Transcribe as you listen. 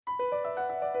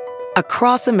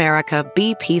Across America,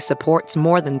 BP supports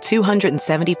more than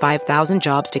 275,000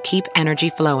 jobs to keep energy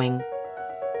flowing.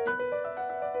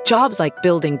 Jobs like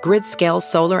building grid-scale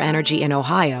solar energy in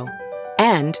Ohio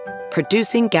and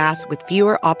producing gas with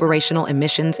fewer operational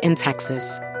emissions in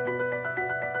Texas.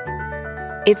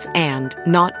 It's and,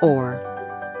 not or.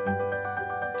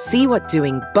 See what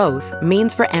doing both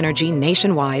means for energy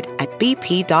nationwide at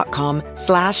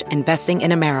bp.com/investing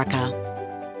in America.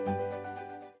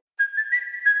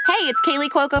 Hey, it's Kaylee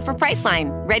Cuoco for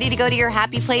Priceline. Ready to go to your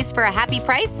happy place for a happy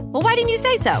price? Well, why didn't you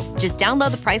say so? Just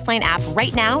download the Priceline app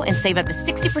right now and save up to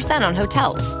 60% on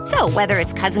hotels. So whether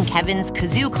it's Cousin Kevin's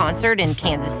Kazoo Concert in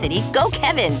Kansas City, go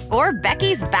Kevin, or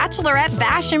Becky's Bachelorette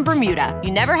Bash in Bermuda,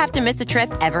 you never have to miss a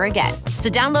trip ever again. So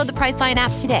download the Priceline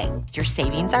app today. Your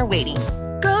savings are waiting.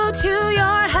 Go to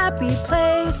your happy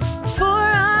place for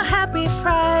a happy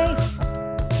price.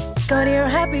 Go to your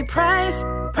happy price,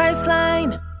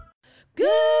 Priceline.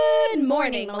 Good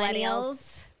morning,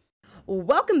 millennials.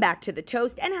 Welcome back to The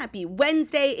Toast and happy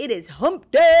Wednesday. It is hump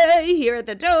day here at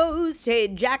The Toast. Hey,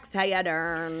 Jax, how you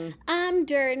doing? I'm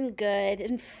doing good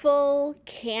in full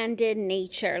candid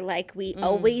nature like we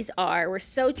always are. We're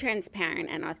so transparent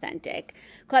and authentic.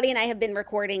 Claudia and I have been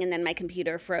recording and then my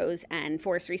computer froze and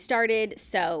force restarted.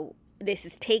 So this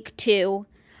is take 2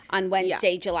 on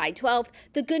Wednesday, July 12th.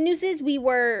 The good news is we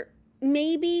were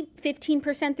maybe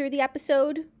 15% through the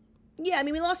episode. Yeah, I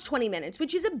mean, we lost 20 minutes,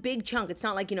 which is a big chunk. It's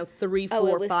not like, 3,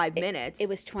 4, 5 minutes. It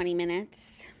was 20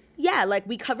 minutes. Yeah, like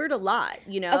we covered a lot,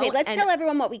 Okay, let's tell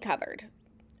everyone what we covered.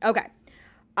 Okay.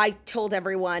 I told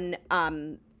everyone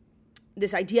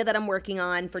this idea that I'm working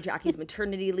on for Jackie's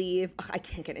maternity leave. Ugh, I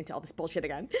can't get into all this bullshit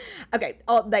again. Okay,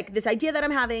 like this idea that I'm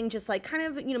having, just like kind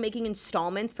of, making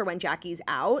installments for when Jackie's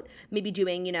out. Maybe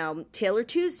doing, Taylor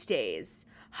Tuesdays.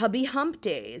 Hubby Hump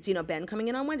Days, Ben coming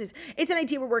in on Wednesdays. It's an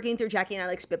idea we're working through. Jackie and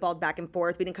I spitballed back and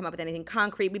forth. We didn't come up with anything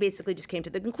concrete. We basically just came to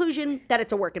the conclusion that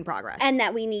it's a work in progress. And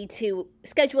that we need to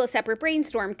schedule a separate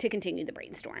brainstorm to continue the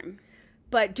brainstorm.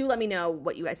 But do let me know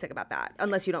what you guys think about that.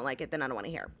 Unless you don't like it, then I don't want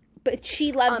to hear. But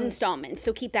she loves installments,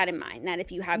 so keep that in mind, that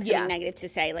if you have something negative to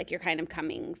say, you're kind of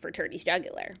coming for Turdy's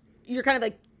jugular. You're kind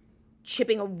of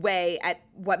chipping away at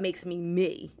what makes me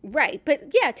me. Right,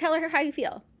 but tell her how you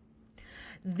feel.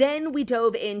 Then we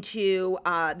dove into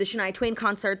the Shania Twain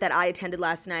concert that I attended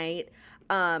last night.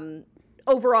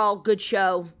 Overall, good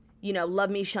show.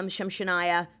 Love me some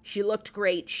Shania. She looked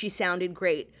great. She sounded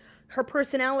great. Her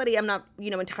personality, I'm not,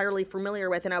 entirely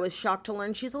familiar with, and I was shocked to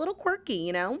learn she's a little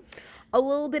quirky, a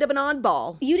little bit of an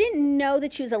oddball. You didn't know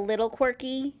that she was a little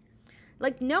quirky?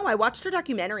 No, I watched her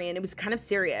documentary, and it was kind of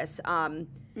serious.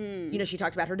 She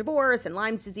talked about her divorce and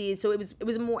Lyme's disease, so it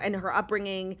was more, and her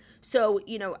upbringing. So,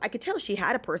 I could tell she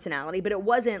had a personality, but it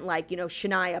wasn't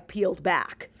Shania peeled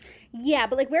back. Yeah,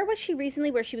 but where was she recently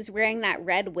where she was wearing that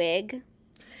red wig?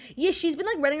 Yeah, she's been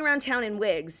running around town in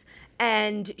wigs,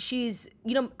 and she's,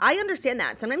 I understand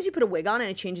that. Sometimes you put a wig on and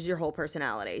it changes your whole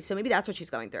personality. So maybe that's what she's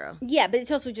going through. Yeah, but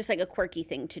it's also just a quirky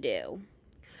thing to do.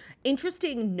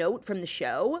 Interesting note from the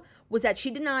show was that she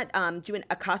did not do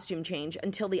a costume change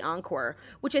until the encore,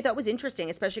 which I thought was interesting,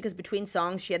 especially because between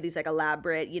songs she had these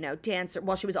elaborate, dancer,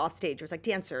 while she was off stage, it was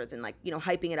dancers and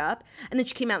hyping it up. And then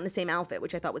she came out in the same outfit,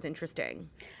 which I thought was interesting.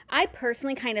 I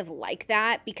personally kind of like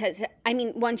that because,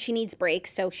 one, she needs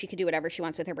breaks, so she could do whatever she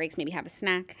wants with her breaks, maybe have a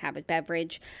snack, have a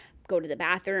beverage, go to the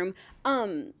bathroom.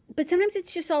 But sometimes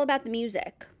it's just all about the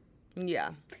music.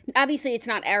 Yeah. Obviously, it's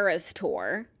not Eras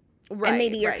tour. Right, and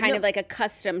maybe you're kind of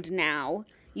accustomed now.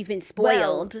 You've been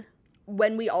spoiled. Well,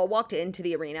 when we all walked into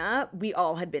the arena, we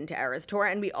all had been to Eras Tour,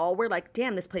 and we all were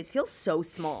damn, this place feels so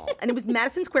small. And it was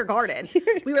Madison Square Garden.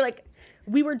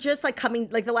 We were just coming,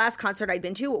 the last concert I'd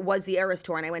been to was the Eras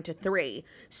Tour, and I went to 3.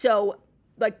 So,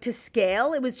 to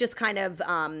scale, it was just kind of,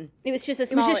 it was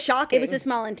just shocking. It was a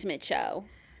small, intimate show.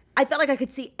 I felt like I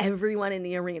could see everyone in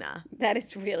the arena. That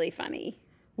is really funny.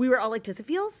 We were all does it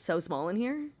feel so small in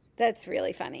here? That's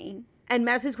really funny. And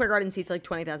Madison Square Garden seats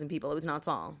 20,000 people. It was not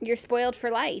small. You're spoiled for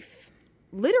life.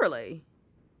 Literally.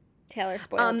 Taylor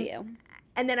spoiled you.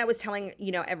 And then I was telling,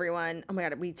 everyone, oh my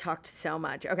God, we talked so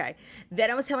much. Okay. Then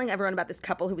I was telling everyone about this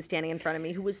couple who was standing in front of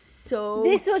me who was so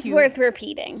This was cute. worth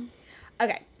repeating.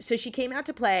 Okay. So she came out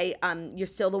to play You're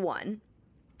Still the One.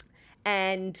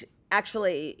 And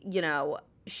actually,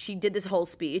 she did this whole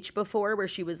speech before where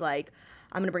she was like,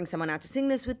 I'm going to bring someone out to sing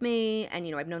this with me. And,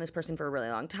 I've known this person for a really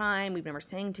long time. We've never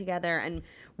sang together. And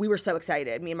we were so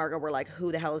excited. Me and Margot were like,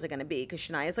 who the hell is it going to be? Because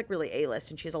Shania is really A-list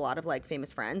and she has a lot of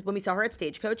famous friends. When we saw her at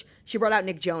Stagecoach, she brought out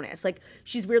Nick Jonas.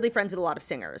 She's weirdly friends with a lot of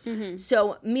singers. Mm-hmm.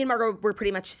 So me and Margot were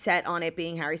pretty much set on it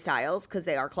being Harry Styles because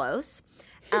they are close.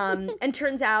 And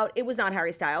turns out it was not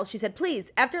Harry Styles. She said,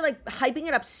 please, after like hyping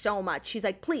it up so much, she's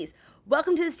like, please,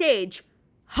 welcome to the stage,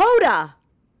 Hoda.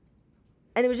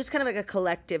 And it was just kind of like a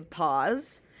collective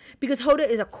pause because Hoda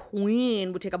is a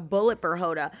queen, would take a bullet for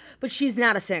Hoda, but she's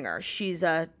not a singer. She's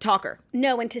a talker.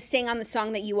 No, and to sing on the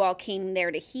song that you all came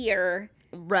there to hear.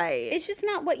 Right. It's just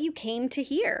not what you came to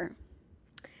hear.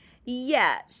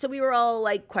 Yeah. So we were all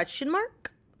like, question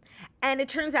mark? And it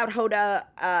turns out Hoda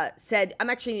said, I'm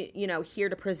actually, here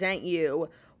to present you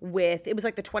with, it was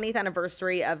like the 20th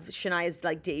anniversary of Shania's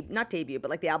like not debut, but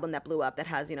like the album that blew up that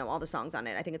has, all the songs on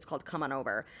it. I think it's called Come On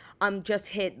Over. Just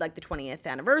hit like the 20th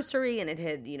anniversary and it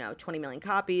hit, 20 million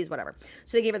copies, whatever.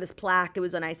 So they gave her this plaque. It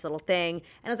was a nice little thing.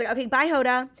 And I was like, okay, bye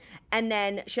Hoda. And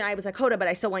then Shania was like, Hoda, but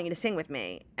I still want you to sing with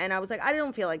me. And I was like, I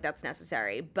don't feel like that's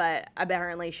necessary, but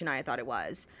apparently Shania thought it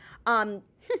was.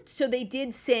 So they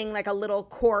did sing like a little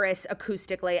chorus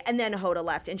acoustically, and then Hoda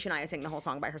left, and Shania sang the whole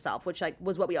song by herself, which like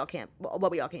was what we all came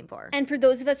for. And for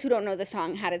those of us who don't know the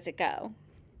song, how does it go?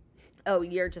 Oh,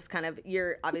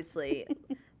 you're obviously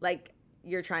like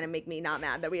you're trying to make me not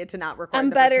mad that we had to not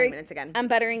record the first 20 minutes again. I'm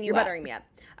buttering you You're up. buttering me up.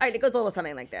 All right, it goes a little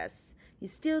something like this. You're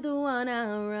still the one I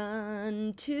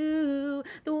run to,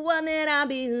 the one that I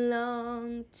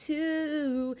belong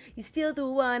to. You're still the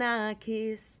one I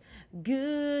kiss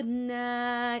good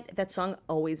night. That song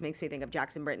always makes me think of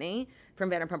Jackson Brittany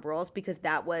from Vanderpump Rules because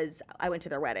I went to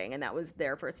their wedding and that was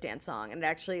their first dance song. And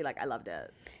actually, I loved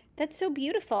it. That's so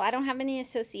beautiful. I don't have any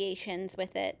associations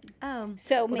with it. Oh,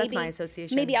 so maybe that's my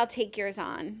association. Maybe I'll take yours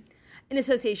on. An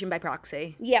association by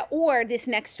proxy. Yeah, or this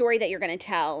next story that you're going to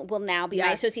tell will now be my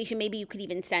Yes. association. Maybe you could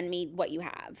even send me what you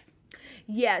have.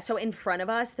 Yeah, so in front of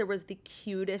us, there was the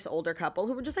cutest older couple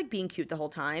who were just being cute the whole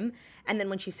time. And then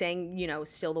when she sang,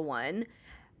 Still the One,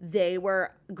 they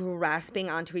were grasping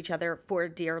onto each other for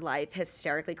dear life,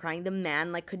 hysterically crying. The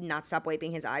man could not stop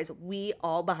wiping his eyes. We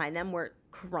all behind them were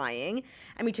crying,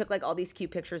 and we took all these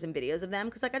cute pictures and videos of them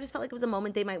because I just felt like it was a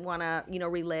moment they might want to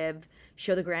relive,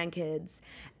 show the grandkids.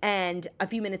 And a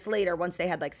few minutes later, once they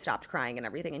had stopped crying and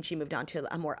everything and she moved on to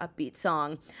a more upbeat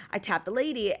song, I tapped the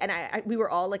lady and we were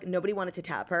all nobody wanted to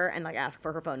tap her and ask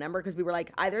for her phone number because we were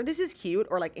either this is cute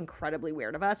or incredibly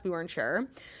weird of us. We weren't sure,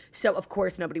 so of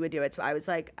course nobody would do it. So I was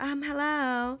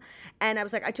hello, and I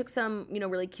was I took some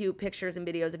really cute pictures and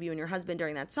videos of you and your husband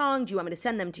during that song. Do you want me to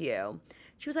send them to you?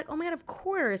 She was oh my God, of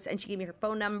course. And she gave me her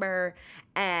phone number.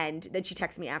 And then she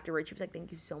texted me afterwards. She was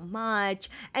thank you so much.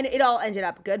 And it all ended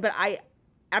up good. But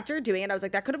after doing it, I was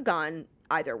that could have gone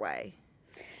either way.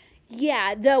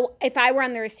 Yeah, though if I were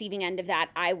on the receiving end of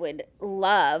that, I would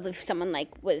love if someone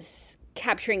was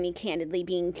capturing me candidly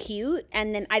being cute,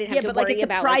 and then I didn't have to worry it's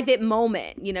about a private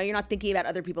moment. You're not thinking about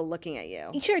other people looking at you.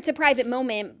 Sure, it's a private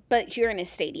moment, but you're in a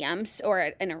stadium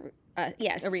or an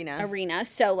arena.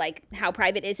 So how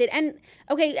private is it? And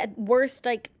okay, at worst,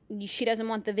 she doesn't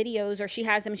want the videos, or she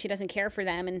has them and she doesn't care for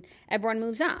them, and everyone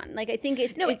moves on. I think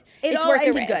it's all worth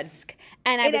ended the risk. Good.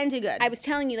 And it ended good. I was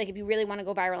telling you, if you really want to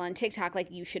go viral on TikTok,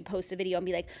 you should post the video and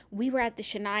be we were at the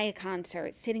Shania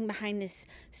concert, sitting behind this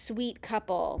sweet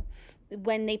couple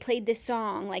when they played this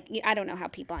song. I don't know how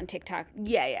people on TikTok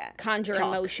conjure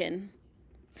emotion.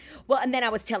 Well, and then I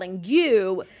was telling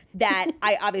you that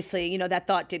I obviously, that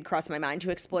thought did cross my mind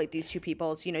to exploit these two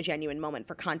people's, genuine moment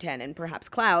for content and perhaps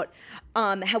clout.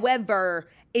 However,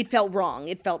 it felt wrong.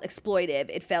 It felt exploitive.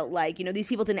 It felt these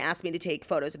people didn't ask me to take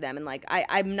photos of them. And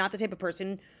I'm not the type of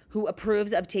person who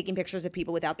approves of taking pictures of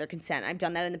people without their consent. I've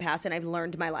done that in the past and I've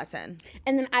learned my lesson.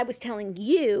 And then I was telling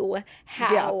you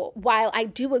how, while I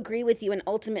do agree with you and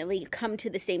ultimately come to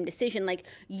the same decision,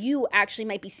 you actually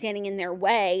might be standing in their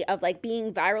way of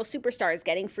being viral superstars,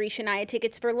 getting free Shania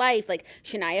tickets for life,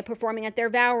 Shania performing at their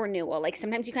vow renewal.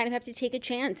 Sometimes you kind of have to take a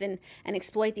chance and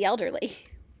exploit the elderly.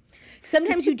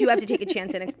 Sometimes you do have to take a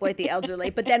chance and exploit the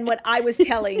elderly. But then what I was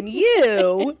telling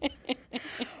you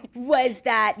was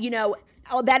that,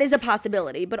 that is a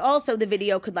possibility, but also the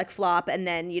video could flop, and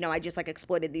then I just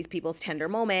exploited these people's tender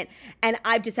moment, and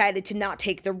I've decided to not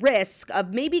take the risk of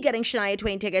maybe getting Shania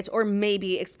Twain tickets or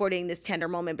maybe exploiting this tender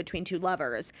moment between two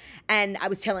lovers. And I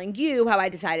was telling you how I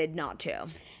decided not to,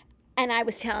 and I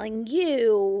was telling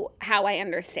you how I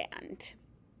understand.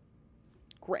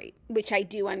 Great, which I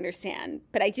do understand,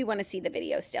 but I do want to see the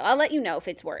video still. I'll let you know if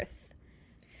it's worth.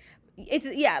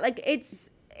 It's.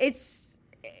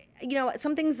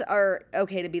 Some things are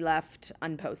okay to be left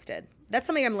unposted. That's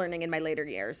something I'm learning in my later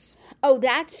years. Oh,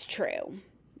 that's true.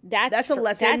 That's a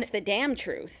lesson. That's the damn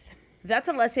truth. That's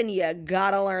a lesson you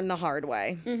gotta learn the hard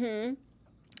way.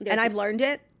 Mm-hmm. And I've learned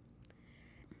it.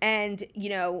 And,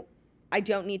 I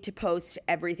don't need to post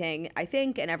everything I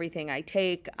think and everything I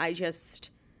take. I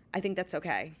think that's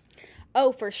okay.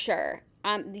 Oh, for sure.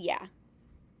 Yeah.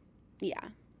 Yeah.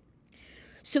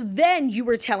 So then you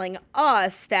were telling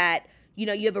us that, you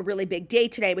know, you have a really big day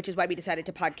today, which is why we decided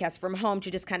to podcast from home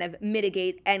to just kind of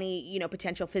mitigate any, you know,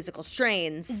 potential physical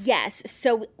strains. Yes.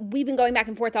 So we've been going back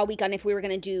and forth all week on if we were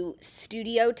going to do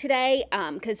studio today,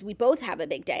 because we both have a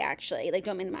big day, actually. Like,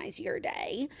 don't minimize your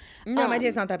day. No, my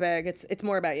day's not that big. It's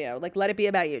more about you. Like, let it be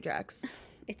about you, Jax.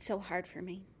 It's so hard for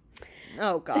me.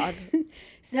 Oh, God.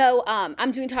 So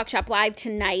I'm doing Talk Shop Live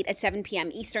tonight at 7 p.m.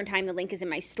 Eastern Time. The link is in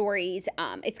my stories.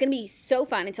 It's going to be so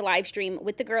fun. It's a live stream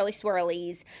with the Girly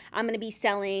Swirlies. I'm going to be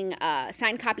selling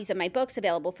signed copies of my books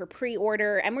available for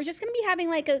pre-order. And we're just going to be having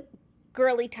like a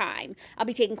girly time. I'll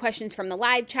be taking questions from the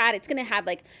live chat. It's going to have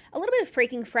like a little bit of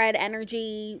Freaking Fred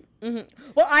energy.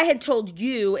 Mm-hmm. Well, I had told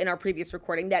you in our previous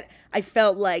recording that I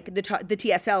felt like the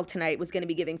TSL tonight was going to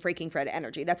be giving Freaking Fred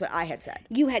energy. That's what I had said.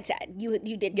 You had said. You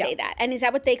did say that. And is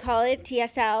that what they call it,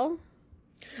 TSL?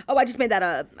 Oh, I just made that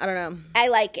up. I don't know. I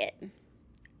like it.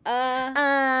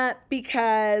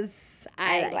 Because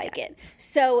I like it.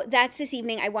 So that's this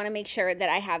evening. I want to make sure that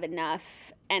I have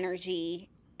enough energy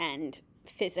and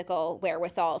physical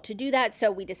wherewithal to do that.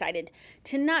 So we decided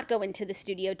to not go into the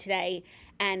studio today,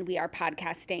 and we are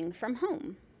podcasting from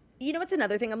home. You know what's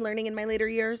another thing I'm learning in my later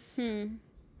years?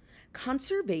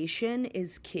 Conservation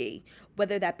is key.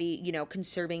 Whether that be, you know,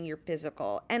 conserving your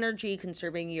physical energy,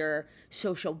 conserving your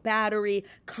social battery.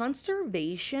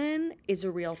 Conservation is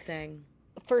a real thing.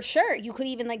 For sure. You could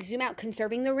even like zoom out,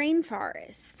 conserving the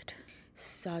rainforest.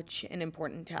 Such an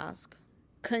important task.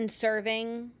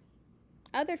 Conserving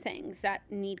other things that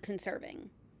need conserving.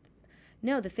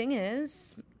 No, the thing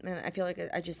is, and I feel like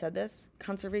I just said this,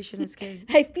 conservation is key.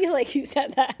 I feel like you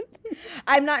said that.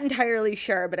 I'm not entirely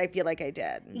sure, but I feel like I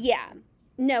did. Yeah.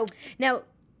 No. Now,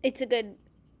 It's good.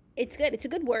 It's a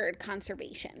good word,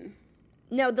 conservation.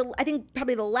 No, I think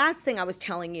probably the last thing I was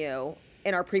telling you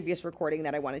in our previous recording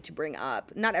that I wanted to bring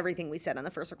up, not everything we said on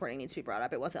the first recording needs to be brought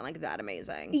up. It wasn't like that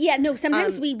amazing. Yeah, no,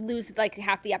 sometimes we lose like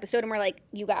half the episode and we're like,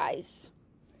 you guys,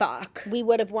 fuck. we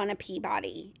would have won a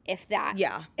Peabody if that.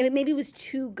 Yeah. And it maybe was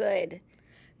too good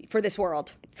for this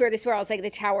world. For this world. It's like the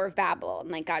Tower of Babel,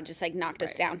 and like God just like knocked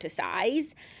us down to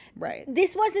size. Right.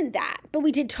 This wasn't that, but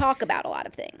we did talk about a lot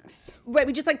of things. Right,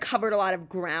 we just like covered a lot of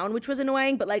ground, which was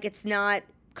annoying, but like it's not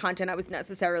content I was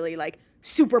necessarily like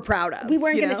super proud of. We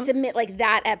weren't going to submit like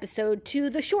that episode to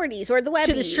the shorties or the webbies.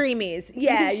 To the streamies.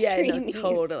 Yeah, no,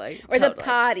 totally. Or the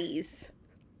potties.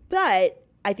 But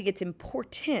I think it's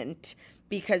important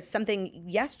because something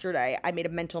yesterday, I made a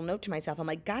mental note to myself. I'm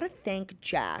like, gotta thank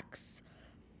Jax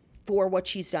for what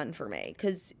she's done for me.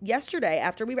 Because yesterday,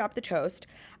 after we wrapped the toast,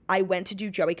 I went to do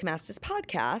Joey Camastas'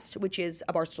 podcast, which is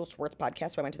a Barstool Sports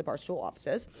podcast. So I went to the Barstool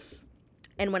offices.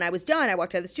 And when I was done, I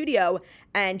walked out of the studio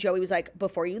and Joey was like,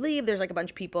 before you leave, there's like a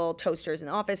bunch of people, toasters in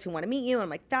the office who want to meet you. And I'm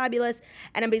like, fabulous.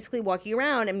 And I'm basically walking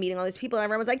around and meeting all these people and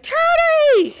everyone was like,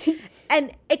 Turdy!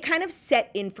 And it kind of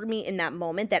set in for me in that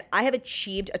moment that I have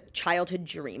achieved a childhood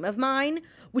dream of mine,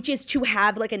 which is to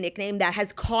have like a nickname that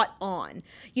has caught on.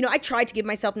 You know, I tried to give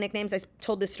myself nicknames. I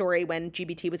told this story when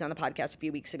GBT was on the podcast a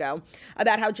few weeks ago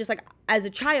about how just like as a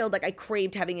child, like I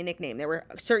craved having a nickname. There were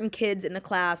certain kids in the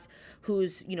class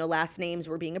whose, you know, last names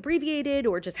were being abbreviated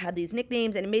or just had these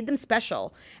nicknames and it made them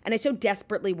special. And I so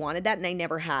desperately wanted that and I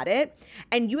never had it.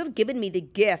 And you have given me the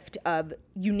gift of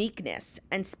uniqueness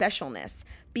and specialness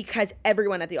because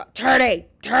everyone at the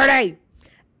Turdy.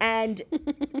 And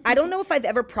I don't know if I've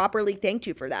ever properly thanked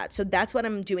you for that. So that's what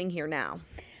I'm doing here now.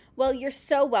 Well, you're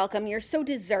so welcome. You're so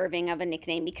deserving of a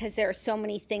nickname because there are so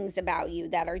many things about you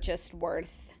that are just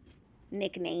worth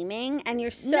nicknaming. And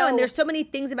you're so... No, and there's so many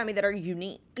things about me that are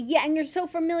unique. Yeah, and you're so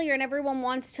familiar and everyone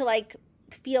wants to, like,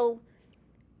 feel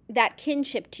that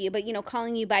kinship to you. But, you know,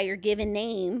 calling you by your given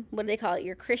name, what do they call it?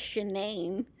 Your Christian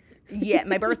name. Yeah,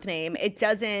 my birth name. It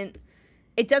doesn't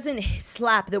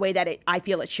slap the way that I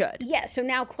feel it should. Yeah, so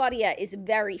now Claudia is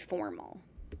very formal.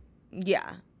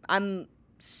 Yeah, I'm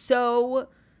so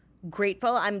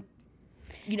grateful. I'm,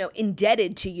 you know,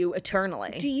 indebted to you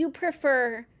eternally. Do you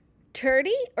prefer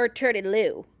Turdy or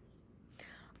Turdy-Loo?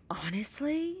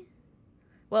 Honestly,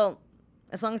 well,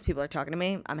 as long as people are talking to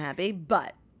me, I'm happy.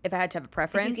 But if I had to have a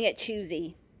preference, if you can get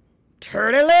choosy.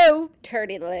 Turdy-Loo.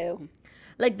 Turdy-Loo.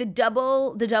 Like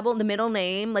the middle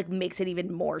name, like makes it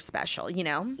even more special, you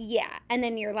know? Yeah, and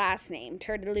then your last name,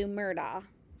 Turdy-Loo Murdaugh.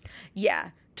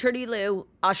 Yeah, Turdy-Loo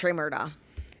Ashray Murdaugh.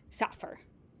 Saffer.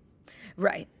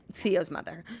 Right, Theo's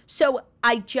mother. So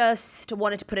I just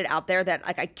wanted to put it out there that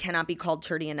like I cannot be called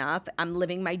Turdy enough. I'm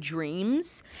living my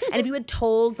dreams. And if you had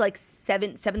told like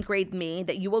seventh grade me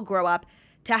that you will grow up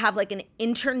to have like an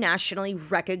internationally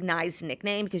recognized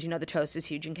nickname, because you know the toast is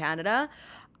huge in Canada,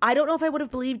 I don't know if I would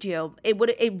have believed you. It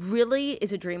really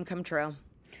is a dream come true.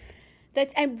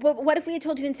 And what if we had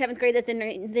told you in 7th grade that the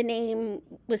name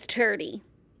was Turdy?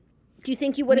 Do you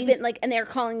think you would have been like, and they're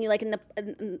calling you like in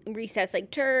the recess, like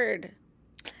Turd?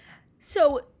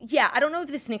 So, yeah, I don't know if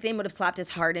this nickname would have slapped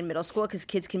as hard in middle school because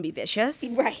kids can be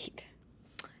vicious. Right.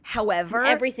 However,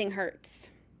 everything hurts.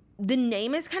 The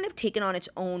name has kind of taken on its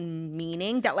own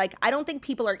meaning that, like, I don't think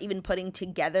people are even putting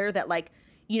together that, like,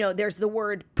 you know, there's the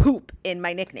word poop in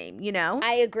my nickname, you know?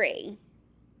 I agree.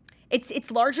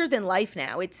 It's larger than life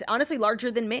now. It's honestly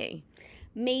larger than me.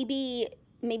 Maybe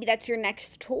that's your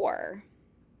next tour.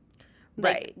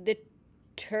 Right. Like the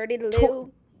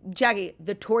Turdy-Loo. Jackie,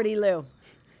 the Torty-Loo.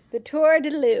 The Tour de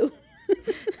Lou.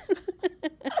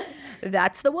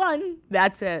 That's the one.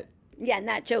 That's it. Yeah, and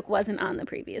that joke wasn't on the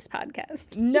previous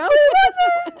podcast. No, it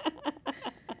wasn't.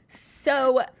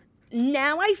 So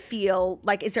now I feel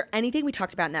like, is there anything we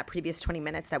talked about in that previous 20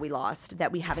 minutes that we lost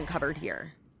that we haven't covered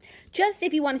here? Just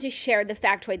if you wanted to share the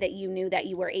factoid that you knew that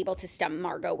you were able to stump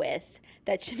Margot with,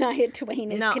 that Shania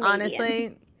Twain is Canadian.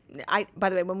 Honestly, by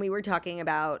the way, when we were talking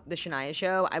about the Shania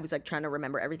show, I was like trying to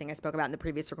remember everything I spoke about in the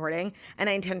previous recording, and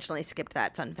I intentionally skipped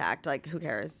that fun fact. Like, who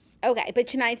cares? Okay, but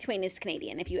Shania Twain is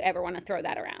Canadian, if you ever want to throw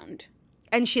that around.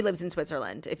 And she lives in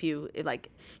Switzerland. If you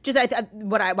like, just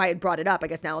why I had brought it up, I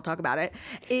guess now I'll talk about it,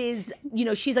 is, you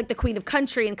know, she's like the queen of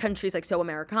country, and country's like so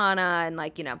Americana and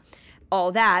like, you know,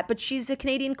 all that. But she's a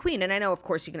Canadian queen. And I know, of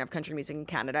course, you can have country music in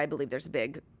Canada. I believe there's a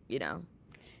big, you know,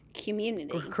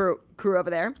 community crew over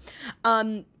there.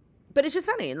 But it's just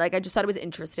funny. Like, I just thought it was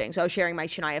interesting. So I was sharing my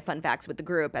Shania fun facts with the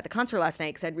group at the concert last night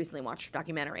because I'd recently watched a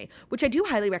documentary, which I do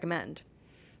highly recommend.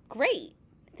 Great.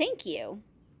 Thank you.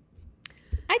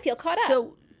 I feel caught up.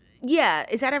 So, yeah.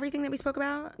 Is that everything that we spoke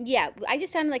about? Yeah. I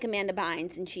just sounded like Amanda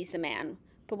Bynes, and she's the man.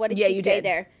 But what did she say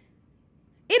there?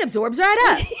 It absorbs right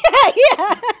up.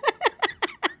 Yeah.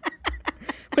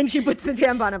 When she puts the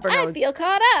tampon up her nose. I feel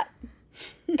caught up.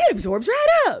 It absorbs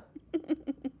right up.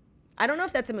 I don't know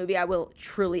if that's a movie I will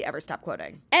truly ever stop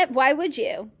quoting. Why would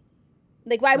you?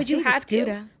 Like, why would you have to?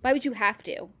 Gouda. Why would you have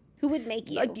to? Who would make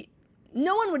you? Like,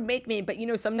 no one would make me, but, you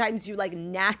know, sometimes you, like,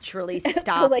 naturally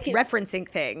stop like referencing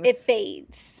things. It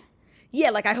fades.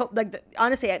 Yeah, like, I hope, like,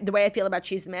 honestly, the way I feel about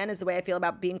She's the Man is the way I feel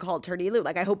about being called Turdy Lou.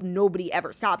 Like, I hope nobody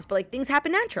ever stops, but, like, things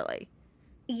happen naturally.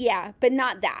 Yeah, but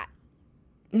not that.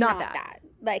 Not that.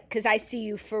 Like, because I see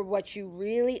you for what you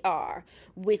really are,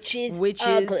 which is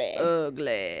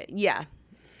ugly. Yeah,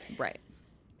 right.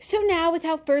 So now,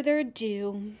 without further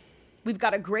ado, we've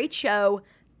got a great show,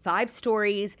 5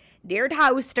 stories, dared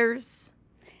hosters.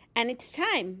 And it's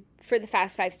time for the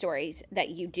Fast 5 stories that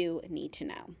you do need to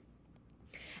know.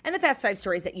 And the Fast 5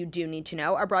 stories that you do need to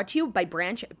know are brought to you by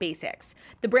Branch Basics.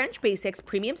 The Branch Basics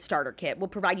Premium Starter Kit will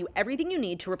provide you everything you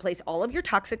need to replace all of your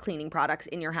toxic cleaning products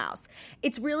in your house.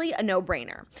 It's really a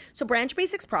no-brainer. So Branch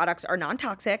Basics products are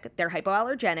non-toxic, they're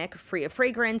hypoallergenic, free of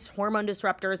fragrance, hormone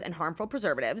disruptors, and harmful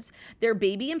preservatives. They're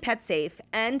baby and pet safe,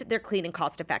 and they're clean and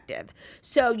cost-effective.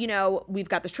 So, you know, we've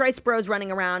got the Strice Bros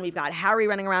running around, we've got Harry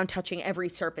running around touching every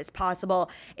surface possible.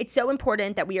 It's so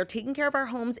important that we are taking care of our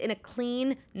homes in a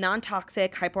clean,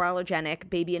 non-toxic, hypoallergenic,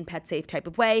 baby and pet safe type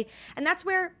of way, and that's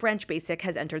where Branch Basic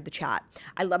has entered the chat.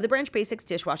 I love the Branch Basics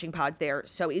dishwashing pods. They are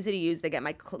so easy to use. They get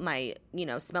my you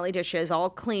know, smelly dishes all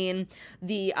clean.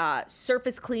 The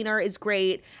surface cleaner is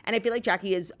great, and I feel like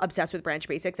Jackie is obsessed with Branch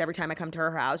Basics. Every time I come to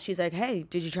her house, she's like, "Hey,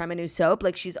 did you try my new soap?"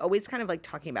 Like, she's always kind of like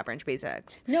talking about Branch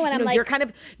Basics. No, and I'm like,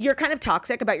 you're kind of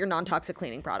toxic about your non-toxic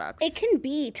cleaning products. It can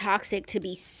be toxic to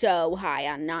be so high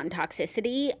on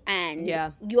non-toxicity, and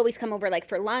you always come over like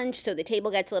for lunch, so the table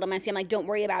gets a little messy. I'm like, don't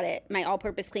worry about it. My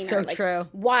all-purpose cleaner. So like, true.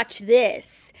 Watch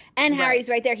this. And Harry's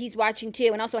right there. He's watching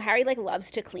too. And also Harry like loves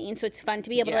to clean, so it's fun to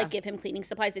be able to like give him cleaning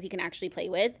supplies that he can actually play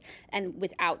with and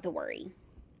without the worry.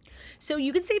 So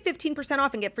you can save 15%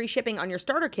 off and get free shipping on your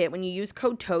starter kit when you use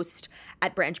code TOAST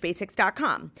at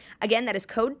branchbasics.com. Again, that is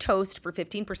code TOAST for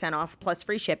 15% off plus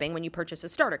free shipping when you purchase a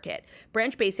starter kit.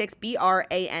 Branch Basics,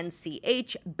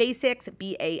 BRANCH, Basics,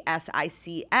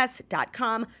 BASICS.com,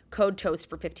 code TOAST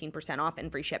for 15% off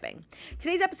and free shipping.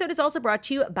 Today's episode is also brought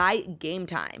to you by Game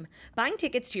Time. Buying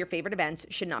tickets to your favorite events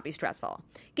should not be stressful.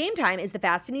 Game Time is the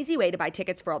fast and easy way to buy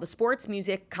tickets for all the sports,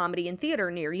 music, comedy, and theater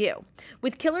near you.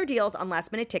 With killer deals on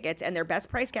last-minute tickets and their best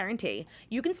price guarantee,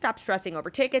 you can stop stressing over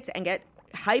tickets and get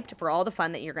hyped for all the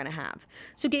fun that you're going to have.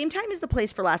 So Game Time is the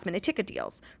place for last-minute ticket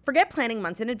deals. Forget planning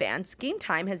months in advance. Game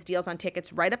Time has deals on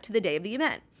tickets right up to the day of the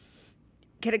event.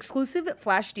 Get exclusive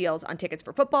flash deals on tickets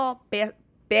for football,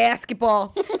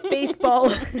 basketball,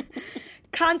 baseball,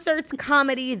 concerts,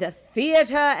 comedy, the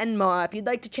theater, and more. If you'd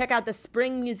like to check out the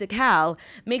Spring Musicale,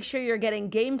 make sure you're getting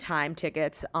Game Time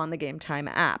tickets on the Game Time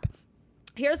app.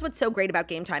 Here's what's so great about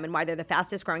Game Time and why they're the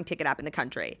fastest growing ticket app in the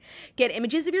country. Get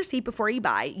images of your seat before you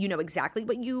buy. You know exactly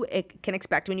what you can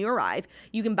expect when you arrive.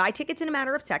 You can buy tickets in a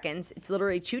matter of seconds. It's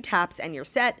literally 2 taps and you're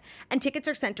set. And tickets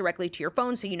are sent directly to your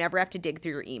phone, so you never have to dig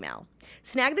through your email.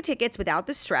 Snag the tickets without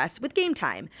the stress with Game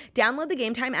Time. Download the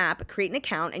Game Time app, create an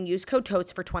account, and use code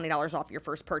TOAST for $20 off your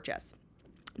first purchase.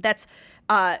 That's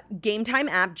Game Time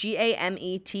app,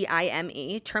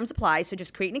 GAMETIME. Terms apply, so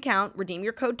just create an account, redeem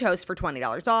your code TOAST for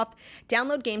 $20 off.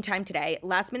 Download Game Time today.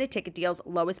 Last minute ticket deals,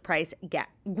 lowest price,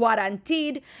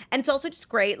 guaranteed. And it's also just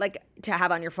great, like, to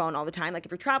have on your phone all the time. Like,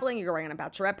 if you're traveling, you're going on a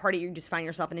bachelorette party, you just find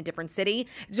yourself in a different city.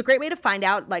 It's a great way to find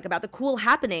out, like, about the cool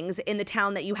happenings in the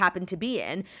town that you happen to be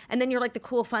in. And then you're like the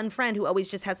cool, fun friend who always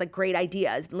just has, like, great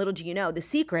ideas. And little do you know, the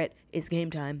secret is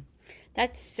Game Time.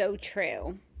 That's so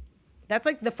true. That's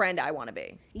like the friend I want to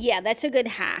be. Yeah, that's a good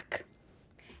hack.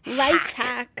 Life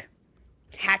hack.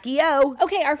 Hacky-o.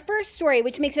 Okay, our first story,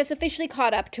 which makes us officially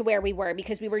caught up to where we were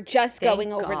because we were just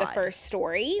going over the first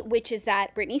story, which is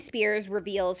that Britney Spears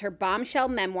reveals her bombshell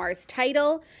memoir's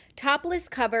title, topless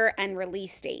cover, and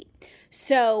release date.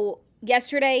 So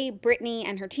yesterday, Britney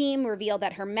and her team revealed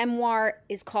that her memoir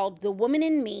is called The Woman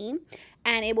in Me,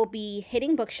 and it will be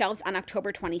hitting bookshelves on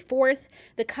October 24th.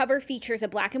 The cover features a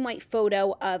black and white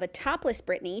photo of a topless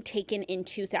Britney taken in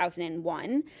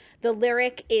 2001. The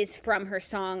lyric is from her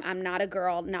song, I'm Not a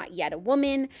Girl, Not Yet a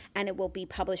Woman, and it will be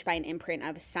published by an imprint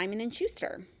of Simon &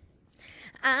 Schuster.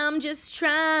 I'm just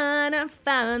trying to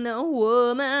find the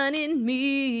woman in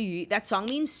me. That song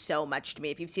means so much to me.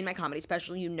 If you've seen my comedy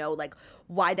special, you know, like,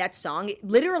 why that song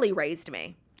literally raised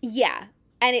me. Yeah,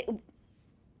 and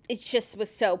it just was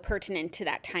so pertinent to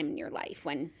that time in your life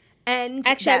when. And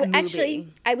actually,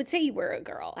 I would say you were a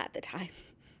girl at the time.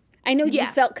 I know you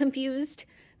felt confused,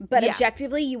 but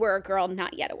objectively, you were a girl,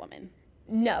 not yet a woman.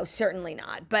 No, certainly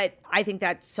not. But I think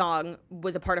that song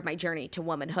was a part of my journey to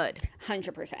womanhood.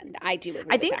 100%. I do agree.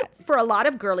 I think with that. For a lot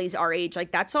of girlies our age,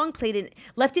 like, that song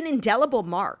left an indelible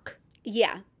mark.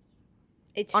 Yeah,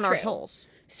 it's on true. Our souls.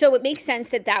 So it makes sense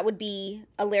that that would be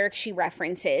a lyric she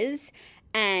references.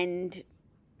 And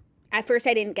at first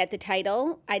I didn't get the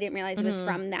title. I didn't realize it was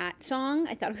from that song.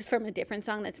 I thought it was from a different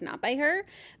song that's not by her.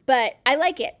 But I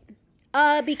like it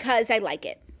because I like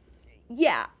it.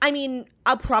 Yeah. I mean,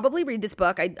 I'll probably read this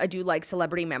book. I do like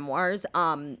celebrity memoirs.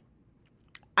 I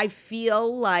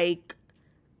feel like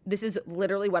this is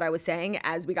literally what I was saying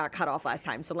as we got cut off last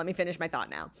time. So let me finish my thought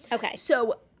now. Okay.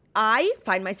 So I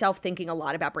find myself thinking a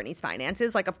lot about Britney's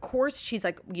finances. Like, of course, she's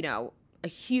like, you know, a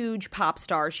huge pop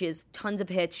star. She has tons of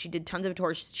hits. She did tons of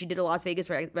tours. She did a Las Vegas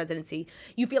residency.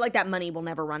 You feel like that money will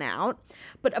never run out.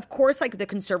 But of course, like, the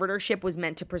conservatorship was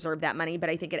meant to preserve that money, but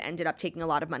I think it ended up taking a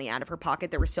lot of money out of her pocket.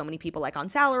 There were so many people, like, on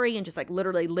salary and just, like,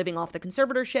 literally living off the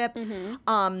conservatorship.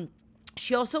 Mm-hmm.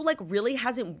 She also, like, really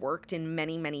hasn't worked in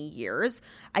many, many years.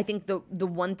 I think the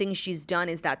one thing she's done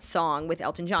is that song with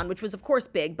Elton John, which was, of course,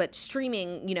 big, but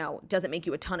streaming, you know, doesn't make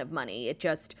you a ton of money. It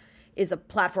just is a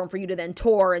platform for you to then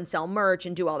tour and sell merch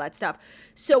and do all that stuff.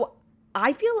 So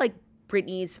I feel like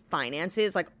Britney's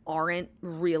finances, like, aren't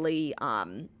really,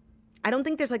 I don't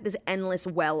think there's, like, this endless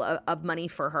well of money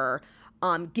for her,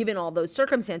 given all those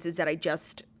circumstances that I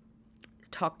just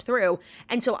talked through.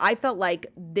 And so I felt like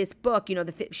this book, you know,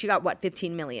 she got what,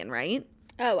 15 million, right?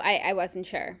 Oh, I wasn't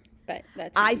sure, but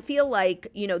that's. I feel like,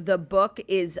 you know, the book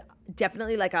is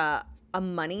definitely like a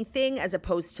money thing as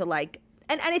opposed to, like,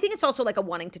 and I think it's also like a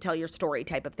wanting to tell your story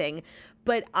type of thing.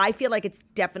 But I feel like it's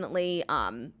definitely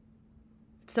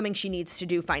something she needs to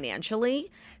do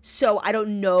financially. So I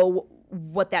don't know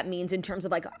what that means in terms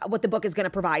of, like, what the book is going to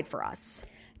provide for us.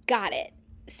 Got it.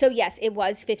 So yes, it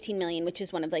was 15 million, which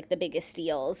is one of, like, the biggest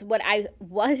deals. What I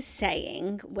was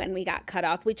saying when we got cut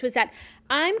off, which was that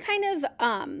I'm kind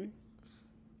of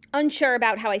unsure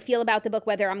about how I feel about the book,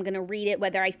 whether I'm going to read it,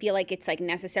 whether I feel like it's, like,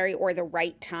 necessary or the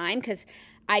right time, because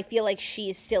I feel like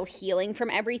she's still healing from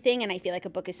everything, and I feel like a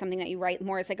book is something that you write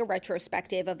more as, like, a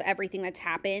retrospective of everything that's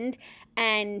happened.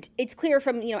 And it's clear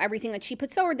from, you know, everything that she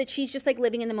puts forward that she's just, like,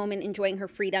 living in the moment, enjoying her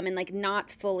freedom, and, like,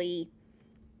 not fully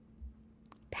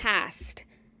past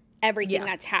everything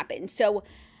that's happened. So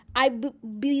I'd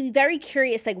be very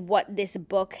curious, like, what this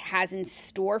book has in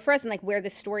store for us and, like, where the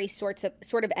story sort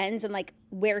of ends and, like,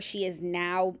 where she is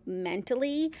now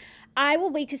mentally. I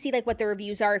will wait to see, like, what the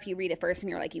reviews are if you read it first and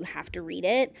you're like, you have to read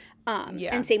it.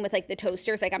 And same with, like, the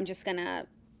toasters. Like, I'm just gonna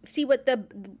see what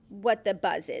the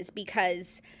buzz is,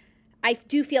 because I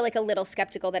do feel, like, a little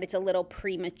skeptical that it's a little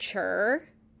premature.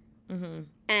 Mm-hmm.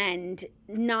 And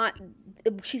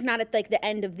she's not at, like, the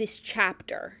end of this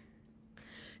chapter.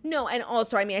 No, and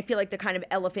also, I mean, I feel like the kind of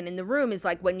elephant in the room is,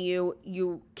 like, when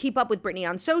you keep up with Britney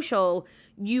on social,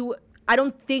 I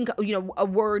don't think, a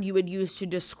word you would use to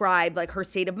describe like her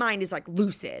state of mind is like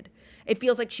lucid. It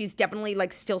feels like she's definitely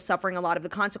like still suffering a lot of the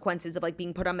consequences of like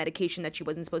being put on medication that she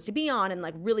wasn't supposed to be on and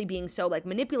like really being so like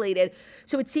manipulated.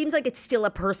 So it seems like it's still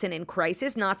a person in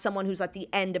crisis, not someone who's at the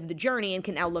end of the journey and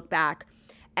can now look back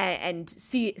and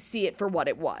see it for what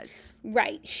it was.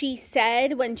 Right. She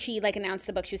said when she like announced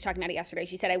the book, she was talking about it yesterday,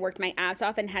 she said, I worked my ass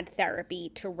off and had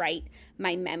therapy to write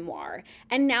my memoir.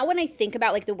 And now when I think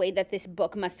about like the way that this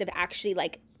book must have actually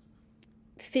like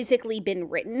physically been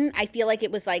written, I feel like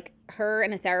it was like her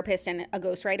and a therapist and a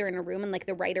ghostwriter in a room, and like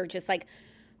the writer just like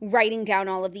writing down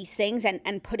all of these things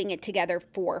and putting it together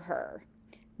for her.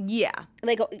 Yeah.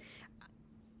 Like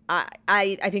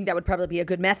I think that would probably be a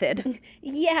good method.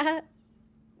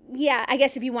 Yeah, I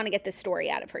guess if you want to get the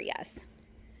story out of her, yes.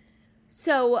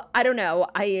 So, I don't know.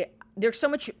 There's so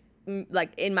much,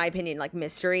 like, in my opinion, like,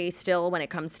 mystery still when it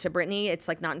comes to Britney. It's,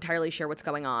 like, not entirely sure what's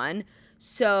going on.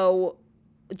 So,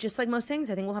 just like most things,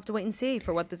 I think we'll have to wait and see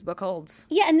for what this book holds.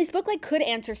 Yeah, and this book, like, could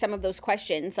answer some of those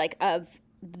questions, like, of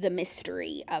the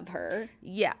mystery of her.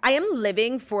 Yeah, I am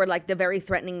living for, like, the very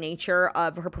threatening nature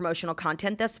of her promotional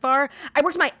content thus far. I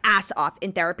worked my ass off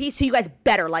in therapy, so you guys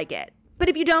better like it. But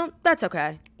if you don't, that's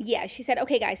okay. Yeah, she said,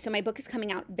 okay, guys, so my book is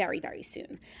coming out very, very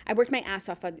soon. I worked my ass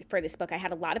off for this book. I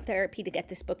had a lot of therapy to get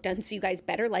this book done, so you guys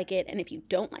better like it. And if you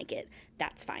don't like it,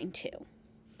 that's fine too.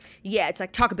 Yeah, it's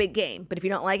like talk a big game. But if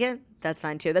you don't like it, that's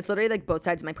fine too. That's literally like both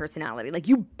sides of my personality. Like,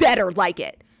 you better like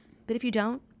it. But if you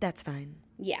don't, that's fine.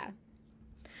 Yeah.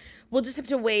 We'll just have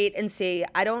to wait and see.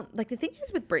 I don't, like, the thing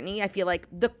is with Britney, I feel like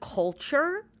the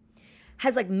culture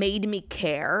has, like, made me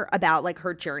care about, like,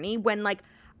 her journey when, like,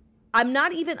 I'm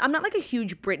not like a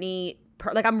huge Britney,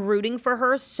 like, I'm rooting for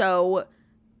her so,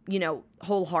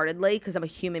 wholeheartedly because I'm a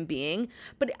human being.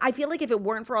 But I feel like if it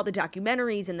weren't for all the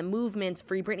documentaries and the movements,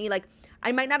 Free Britney, like,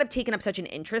 I might not have taken up such an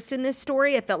interest in this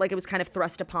story. I felt like it was kind of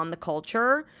thrust upon the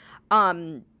culture.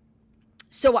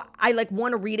 So I, like,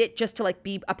 want to read it just to, like,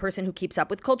 be a person who keeps up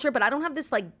with culture. But I don't have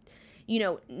this, like,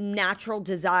 natural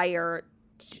desire.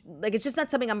 Like, it's just not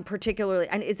something I'm particularly,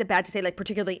 and is it bad to say, like,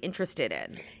 particularly interested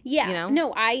in? Yeah.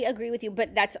 No, I agree with you.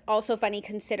 But that's also funny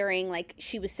considering, like,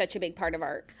 she was such a big part of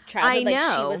our childhood. I know.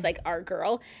 Like, she was, like, our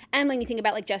girl. And when you think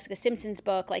about, like, Jessica Simpson's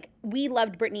book, like, we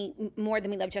loved Britney more than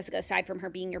we loved Jessica, aside from her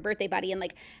being your birthday buddy. And,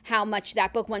 like, how much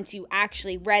that book, once you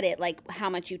actually read it, like,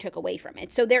 how much you took away from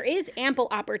it. So there is ample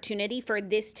opportunity for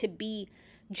this to be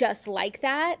just like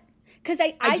that. Because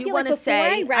I do want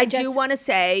to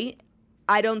say,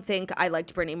 I don't think I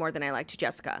liked Britney more than I liked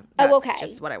Jessica. That's That's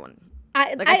just what I want.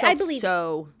 I believe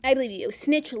you.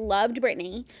 Snitch loved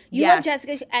Britney. You loved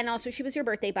Jessica, and also she was your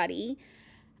birthday buddy.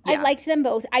 Yeah. I liked them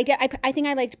both. I think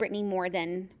I liked Britney more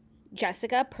than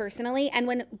Jessica personally. And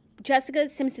when Jessica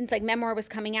Simpson's like memoir was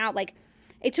coming out, like,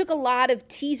 it took a lot of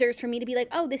teasers for me to be like,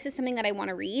 oh, this is something that I want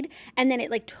to read. And then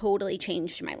it like totally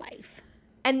changed my life.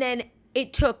 And then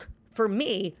it took, for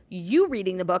me, you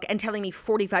reading the book and telling me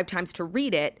 45 times to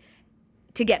read it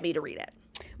to get me to read it.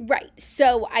 Right.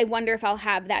 So I wonder if I'll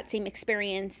have that same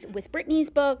experience with Britney's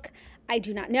book. I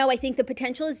do not know. I think the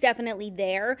potential is definitely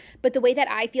there, but the way that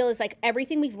I feel is like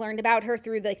everything we've learned about her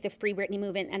through like the Free Britney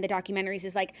movement and the documentaries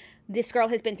is like, this girl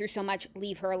has been through so much,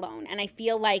 leave her alone. And I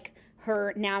feel like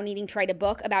her now needing to write a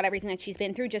book about everything that she's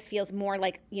been through just feels more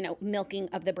like, milking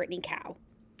of the Britney cow.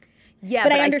 Yeah,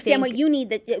 but I understand what you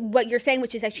need, what you're saying,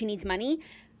 which is that she needs money.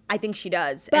 I think she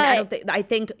does. But, and I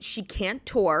think she can't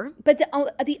tour. But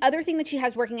the other thing that she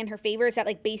has working in her favor is that,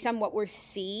 like, based on what we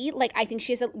see, like, I think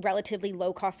she has a relatively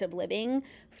low cost of living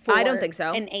for I don't think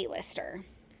so. An A-lister.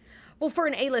 Well, for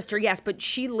an A-lister, yes, but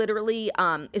she literally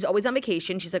is always on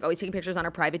vacation. She's, like, always taking pictures on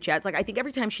her private jets. Like, I think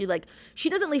every time she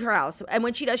doesn't leave her house. And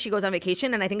when she does, she goes on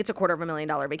vacation, and I think it's a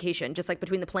 $250,000 vacation, just, like,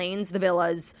 between the planes, the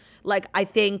villas. Like, I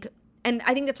think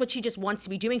that's what she just wants to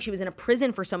be doing. She was in a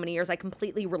prison for so many years. I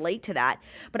completely relate to that.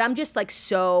 But I'm just, like,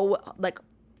 so, like,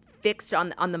 fixed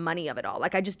on the money of it all.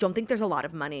 Like, I just don't think there's a lot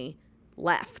of money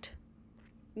left.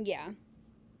 Yeah.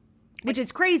 Which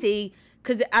is crazy,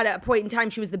 because at a point in time,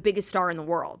 she was the biggest star in the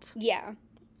world. Yeah.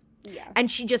 Yeah.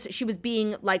 And she was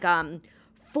being, like,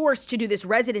 forced to do this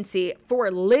residency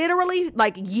for literally,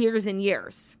 like, years and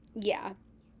years. Yeah.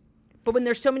 But when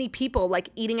there's so many people, like,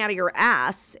 eating out of your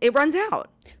ass, it runs out.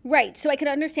 Right. So I could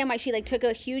understand why she, like, took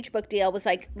a huge book deal, was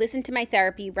like, listen to my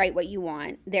therapy, write what you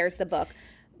want. There's the book.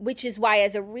 Which is why,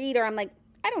 as a reader, I'm like,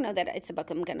 I don't know that it's a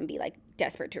book I'm going to be, like,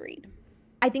 desperate to read.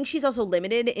 I think she's also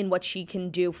limited in what she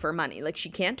can do for money. Like, she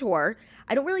can't tour.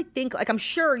 I don't really think, like, I'm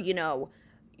sure,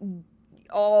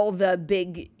 all the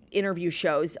big interview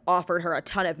shows offered her a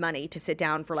ton of money to sit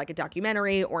down for, like, a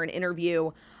documentary or an interview.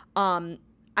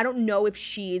 I don't know if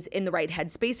she's in the right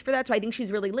headspace for that. So I think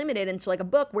she's really limited. And so like a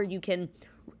book where you can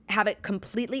have it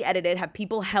completely edited, have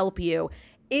people help you,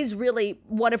 is really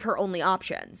one of her only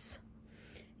options.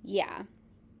 Yeah.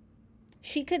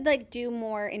 She could like do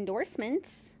more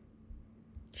endorsements.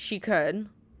 She could.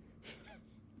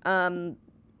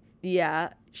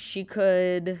 Yeah, she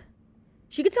could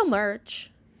sell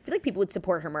merch. I feel like people would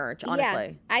support her merch,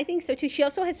 honestly. Yeah, I think so too. She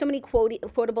also has so many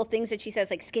quotable things that she says,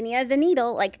 like skinny as a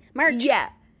needle, like merch. Yeah.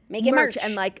 Make it merch.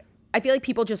 And like, I feel like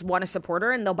people just want to support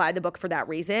her and they'll buy the book for that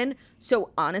reason.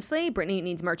 So honestly, Brittany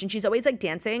needs merch, and she's always like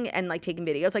dancing and like taking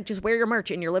videos. Like, just wear your merch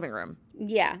in your living room.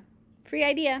 Yeah. Free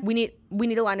idea. We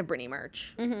need a line of Brittany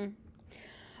merch. Mm-hmm.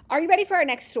 Are you ready for our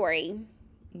next story?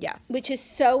 Yes. Which is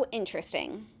so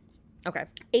interesting. Okay.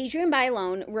 Adrienne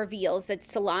Bailon reveals that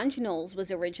Solange Knowles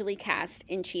was originally cast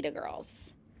in Cheetah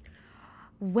Girls.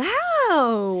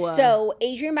 Wow. So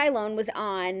Adrienne Bailon was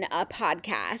on a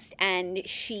podcast, and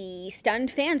she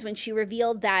stunned fans when she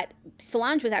revealed that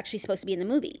Solange was actually supposed to be in the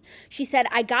movie. She said,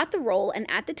 "I got the role, and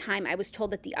at the time I was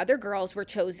told that the other girls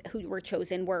who were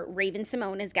chosen were Raven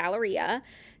Simone as Galleria,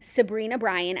 Sabrina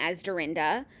Bryan as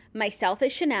Dorinda, myself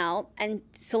as Chanel, and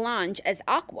Solange as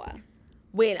Aqua."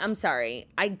 Wait, I'm sorry.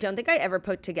 I don't think I ever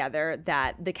put together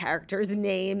that the character's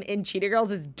name in Cheetah Girls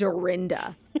is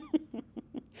Dorinda.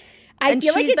 I And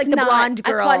feel like she's, it's like, the not blonde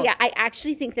girl. Claudia, I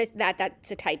actually think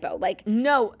that's a typo. Like,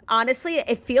 No, honestly,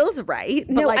 it feels right.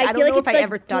 But no, like, I feel don't like know it's if I like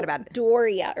ever thought about it.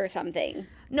 Doria or something.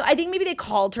 No, I think maybe they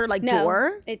called her like No,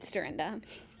 Dor. it's Dorinda.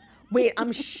 Wait,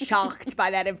 I'm shocked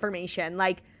by that information.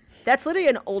 Like, that's literally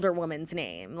an older woman's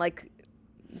name. Like,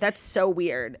 that's so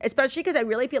weird. Especially because I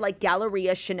really feel like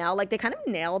Galleria, Chanel, like, they kind of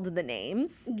nailed the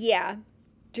names. Yeah,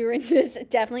 Dorinda's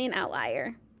definitely an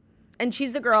outlier. And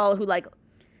she's the girl who, like,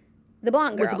 The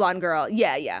blonde girl. was the blonde girl.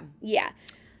 Yeah. Yeah.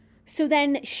 So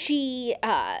then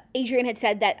Adrienne had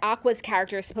said that Aqua's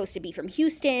character is supposed to be from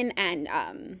Houston, and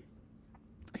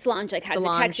Solange has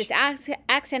the Texas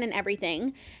accent and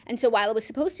everything. And so while it was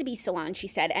supposed to be Solange, she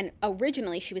said, and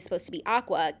originally she was supposed to be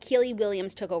Aqua, Keely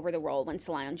Williams took over the role when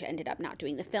Solange ended up not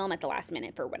doing the film at the last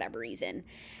minute for whatever reason.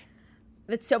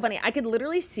 That's so funny. I could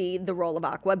literally see the role of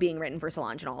Aqua being written for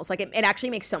Solange Knowles. Like, it actually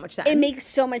makes so much sense. It makes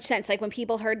so much sense. Like, when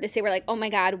people heard this, they were like, oh my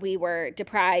God, we were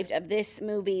deprived of this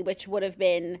movie, which would have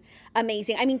been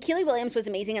amazing. I mean, Keely Williams was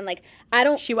amazing, and like, I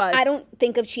don't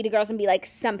think of Cheetah Girls and be like,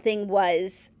 something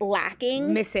was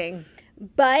lacking. Missing.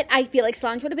 But I feel like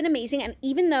Solange would have been amazing. And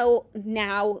even though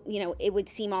now, it would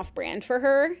seem off brand for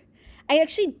her, I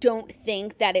actually don't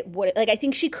think that it would. Like, I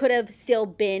think she could have still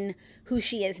been who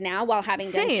she is now while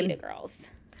having done Cheetah Girls.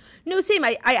 No, same.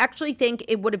 I actually think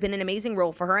it would have been an amazing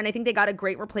role for her. And I think they got a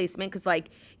great replacement because, like,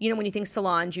 when you think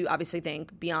Solange, you obviously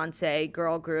think Beyonce,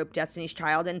 girl group, Destiny's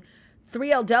Child. And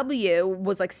 3LW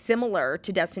was, like, similar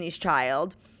to Destiny's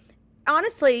Child.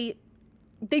 Honestly,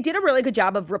 they did a really good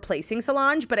job of replacing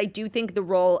Solange, but I do think the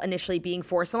role initially being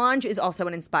for Solange is also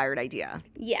an inspired idea.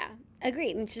 Yeah,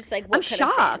 agreed. And it's just like, what I'm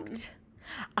shocked.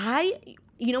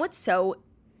 You know what's so,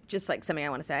 just like something I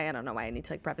want to say, I don't know why I need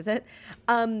to like preface it.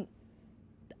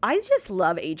 I just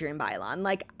love Adrienne Bailon.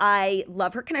 Like, I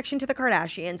love her connection to the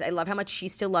Kardashians. I love how much she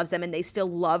still loves them and they still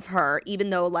love her,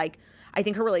 even though, like, I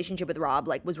think her relationship with Rob,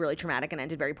 like, was really traumatic and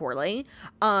ended very poorly.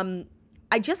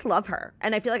 I just love her.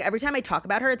 And I feel like every time I talk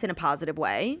about her, it's in a positive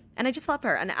way. And I just love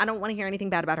her. And I don't want to hear anything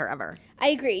bad about her ever. I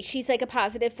agree. She's like a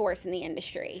positive force in the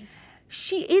industry.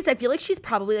 She is. I feel like she's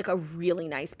probably like a really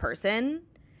nice person.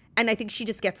 And I think she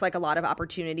just gets like a lot of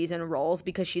opportunities and roles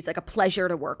because she's like a pleasure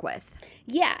to work with.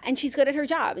 Yeah. And she's good at her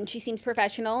job. And she seems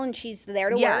professional. And she's there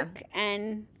to work.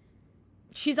 And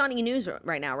she's on E! News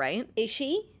right now, right? Is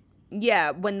she?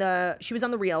 Yeah. She was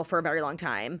on The Real for a very long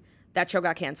time. That show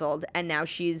got canceled, and now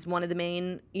she's one of the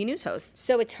main E! News hosts.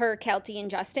 So it's her, Kelty,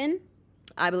 and Justin?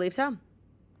 I believe so.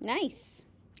 Nice.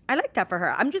 I like that for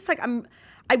her. I'm just like,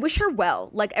 I wish her well.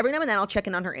 Like, every now and then I'll check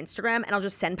in on her Instagram, and I'll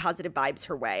just send positive vibes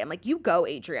her way. I'm like, you go,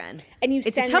 Adrienne. And you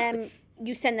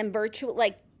send them virtual,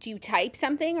 like, do you type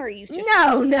something, or are you just...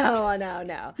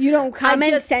 No. You don't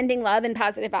comment sending love and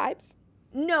positive vibes?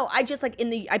 No, I just like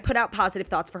I put out positive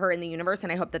thoughts for her in the universe,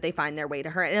 and I hope that they find their way to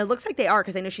her. And it looks like they are,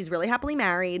 because I know she's really happily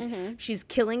married. Mm-hmm. She's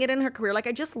killing it in her career. Like,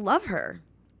 I just love her.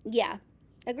 Yeah,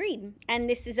 agreed. And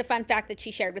this is a fun fact that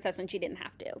she shared with us when she didn't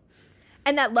have to.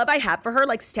 And that love I have for her,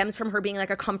 like, stems from her being like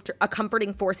a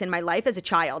comforting force in my life as a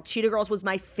child. Cheetah Girls was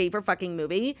my favorite fucking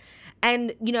movie.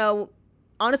 And,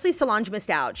 honestly, Solange missed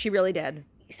out. She really did.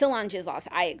 Solange's loss.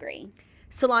 I agree.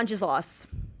 Solange's loss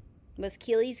was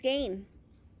Keely's gain.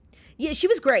 Yeah, she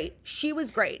was great.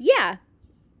 Yeah,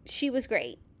 she was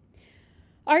great.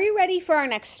 Are you ready for our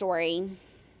next story?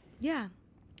 Yeah.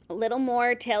 A little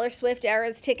more Taylor Swift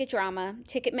Eras ticket drama.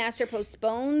 Ticketmaster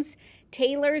postpones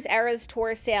Taylor's Eras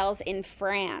tour sales in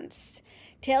France.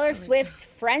 Taylor Swift's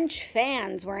French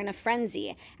fans were in a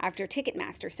frenzy after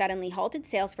Ticketmaster suddenly halted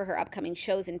sales for her upcoming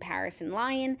shows in Paris and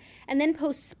Lyon and then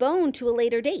postponed to a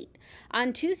later date.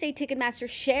 On Tuesday, Ticketmaster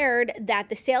shared that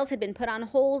the sales had been put on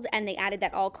hold, and they added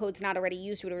that all codes not already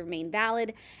used would remain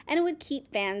valid, and it would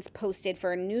keep fans posted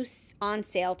for a new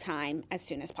on-sale time as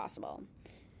soon as possible.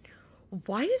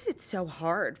 Why is it so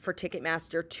hard for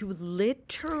Ticketmaster to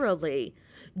literally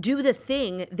do the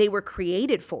thing they were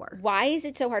created for? Why is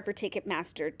it so hard for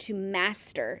Ticketmaster to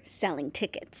master selling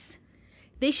tickets?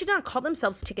 They should not call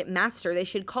themselves Ticketmaster. They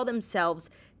should call themselves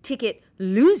Ticket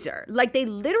Loser. Like, they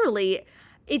literally,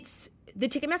 the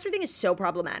Ticketmaster thing is so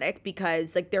problematic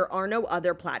because, like, there are no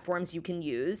other platforms you can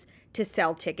use to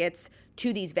sell tickets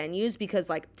to these venues because,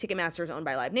 like, Ticketmaster is owned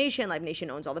by Live Nation. Live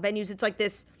Nation owns all the venues. It's like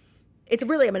this, it's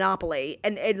really a monopoly.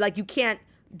 And like, you can't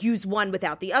use one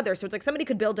without the other. So it's like somebody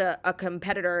could build a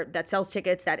competitor that sells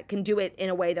tickets that can do it in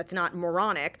a way that's not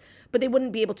moronic, but they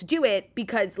wouldn't be able to do it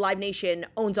because Live Nation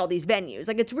owns all these venues.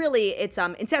 Like, it's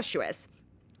incestuous.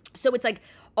 So it's like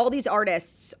all these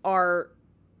artists are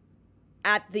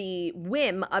at the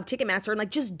whim of Ticketmaster and,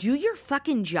 like, just do your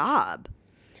fucking job.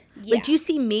 Yeah. Like, do you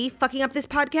see me fucking up this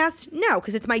podcast? No,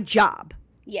 because it's my job.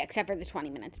 Yeah, except for the 20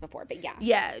 minutes before, but yeah.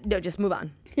 Yeah, no, just move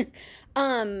on.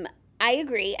 I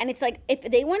agree. And it's like, if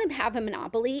they want to have a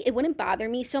monopoly, it wouldn't bother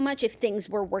me so much if things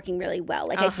were working really well.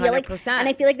 Like, 100%. I feel like, and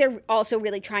I feel like they're also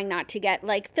really trying not to get,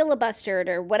 like, filibustered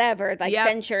or whatever, like,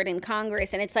 censured in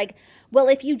Congress. And it's like, well,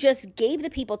 if you just gave the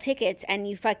people tickets and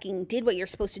you fucking did what you're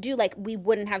supposed to do, like, we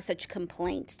wouldn't have such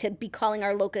complaints to be calling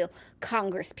our local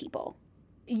Congress people.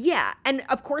 Yeah. And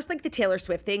of course, like, the Taylor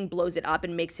Swift thing blows it up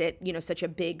and makes it, you know, such a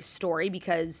big story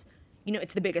because, you know,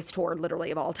 it's the biggest tour literally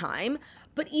of all time.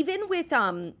 But even with,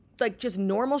 like, just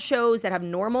normal shows that have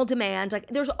normal demand, like,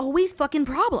 there's always fucking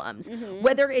problems. Mm-hmm.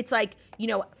 Whether it's like, you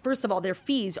know, first of all, their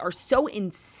fees are so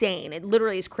insane. It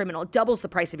literally is criminal. It doubles the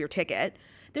price of your ticket.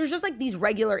 There's just, like, these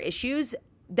regular issues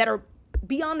that are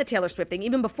beyond the Taylor Swift thing.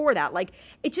 Even before that, like,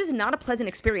 it's just not a pleasant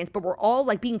experience, but we're all,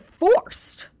 like, being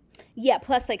forced. Yeah,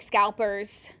 plus, like,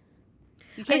 scalpers.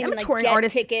 You can't even, like, get a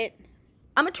ticket.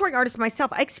 I'm a touring artist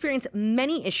myself. I experience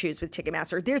many issues with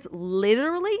Ticketmaster. There's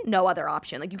literally no other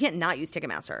option. Like, you can't not use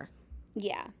Ticketmaster.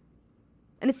 Yeah.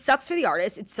 And it sucks for the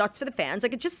artists. It sucks for the fans.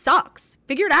 Like, it just sucks.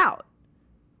 Figure it out.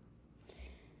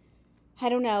 I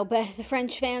don't know, but the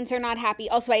French fans are not happy.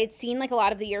 Also, I had seen, like, a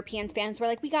lot of the European fans were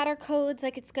like, we got our codes.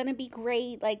 Like, it's going to be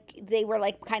great. Like, they were,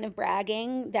 like, kind of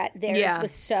bragging that theirs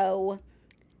was so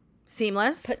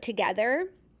seamless, put together.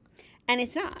 And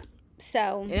it's not.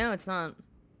 So. No, it's not.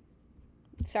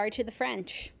 Sorry to the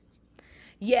French.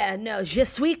 Yeah, no, je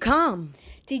suis calme.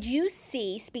 Did you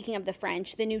see, speaking of the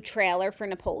French, the new trailer for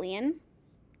Napoleon?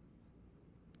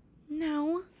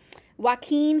 No.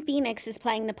 Joaquin Phoenix is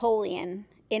playing Napoleon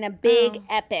in a big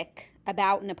epic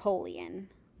about Napoleon.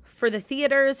 For the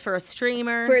theaters, for a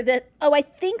streamer? I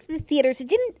think the theaters.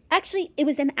 It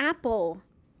was an Apple.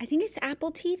 I think it's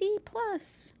Apple TV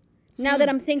Plus. Now that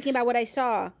I'm thinking about what I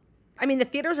saw. I mean, the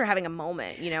theaters are having a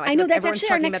moment, you know. I know, that's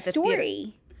actually our next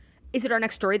story. Is it our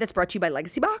next story that's brought to you by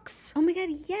Legacy Box? Oh my God,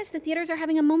 yes. The theaters are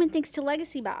having a moment thanks to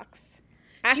Legacy Box.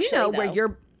 Actually,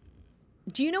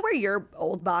 do you know where your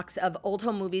old box of old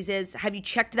home movies is? Have you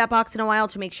checked that box in a while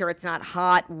to make sure it's not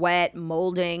hot, wet,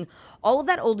 molding? All of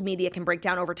that old media can break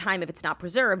down over time if it's not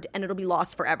preserved, and it'll be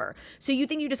lost forever. So you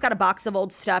think you just got a box of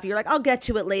old stuff. You're like, I'll get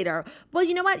to it later. Well,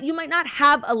 you know what? You might not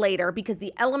have a later because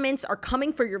the elements are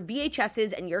coming for your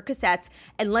VHSs and your cassettes,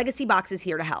 and Legacy Box is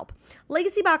here to help.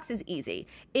 Legacy Box is easy.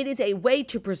 It is a way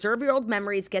to preserve your old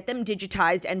memories, get them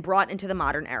digitized, and brought into the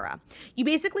modern era. You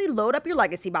basically load up your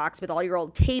Legacy Box with all your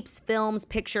old tapes, films,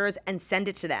 pictures, and send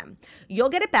it to them. You'll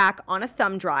get it back on a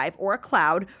thumb drive or a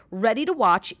cloud, ready to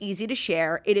watch, easy to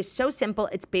share. It is so simple,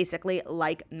 it's basically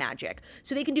like magic.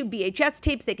 So they can do VHS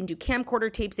tapes, they can do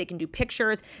camcorder tapes, they can do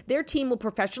pictures. Their team will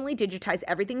professionally digitize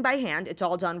everything by hand. It's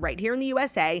all done right here in the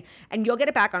USA, and you'll get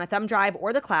it back on a thumb drive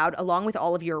or the cloud along with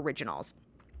all of your originals.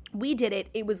 We did it.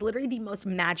 It was literally the most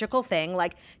magical thing,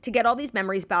 like, to get all these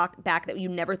memories back that you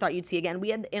never thought you'd see again. We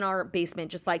had in our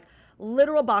basement just like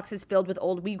literal boxes filled with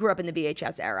we grew up in the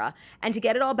VHS era. And to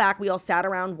get it all back, we all sat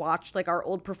around, watched like our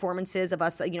old performances of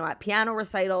us, you know, at piano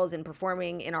recitals and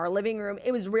performing in our living room.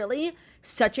 It was really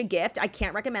such a gift. I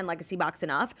can't recommend Legacy Box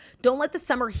enough. Don't let the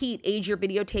summer heat age your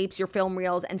videotapes, your film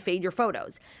reels, and fade your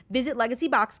photos. Visit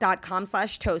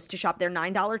legacybox.com/toast to shop their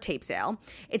 $9 tape sale.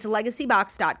 It's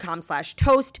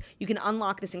legacybox.com/toast. You can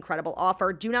unlock this incredible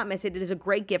offer. Do not miss it. It is a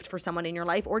great gift for someone in your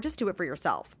life, or just do it for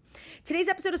yourself. Today's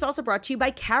episode is also brought to you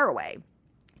by Caraway.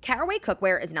 Caraway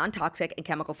cookware is non-toxic and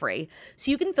chemical-free,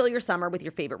 so you can fill your summer with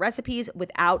your favorite recipes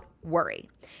without worry.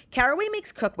 Caraway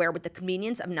makes cookware with the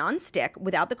convenience of non-stick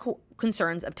without the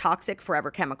concerns of toxic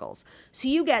forever chemicals. So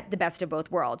you get the best of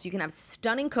both worlds. You can have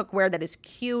stunning cookware that is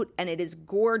cute and it is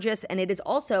gorgeous and it is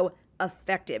also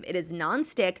effective. It is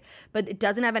non-stick, but it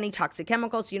doesn't have any toxic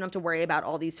chemicals, so you don't have to worry about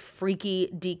all these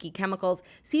freaky, deaky chemicals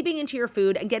seeping into your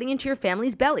food and getting into your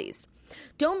family's bellies.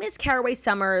 Don't miss Caraway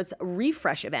Summer's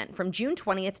Refresh event from June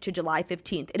 20th to July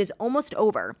 15th. It is almost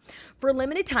over. For a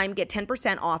limited time, get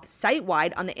 10% off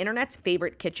site-wide on the internet's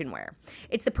favorite kitchenware.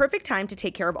 It's the perfect time to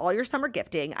take care of all your summer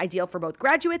gifting, ideal for both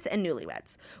graduates and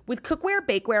newlyweds. With cookware,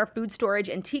 bakeware, food storage,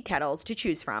 and tea kettles to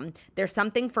choose from, there's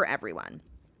something for everyone.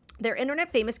 Their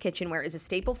internet-famous kitchenware is a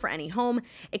staple for any home.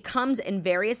 It comes in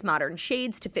various modern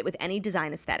shades to fit with any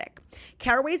design aesthetic.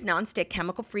 Caraway's non-stick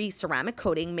chemical-free ceramic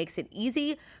coating makes it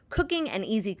easy cooking and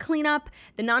easy cleanup.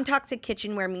 The non-toxic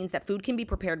kitchenware means that food can be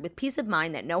prepared with peace of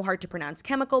mind that no hard-to-pronounce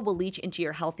chemical will leach into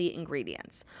your healthy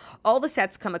ingredients. All the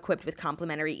sets come equipped with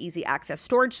complimentary easy access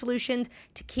storage solutions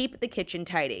to keep the kitchen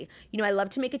tidy. You know, I love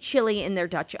to make a chili in their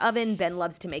Dutch oven. Ben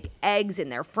loves to make eggs in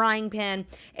their frying pan.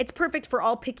 It's perfect for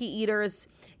all picky eaters.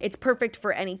 It's perfect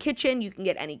for any kitchen. You can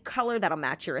get any color that'll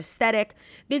match your aesthetic.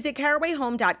 Visit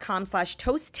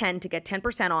carawayhome.com/toast10 to get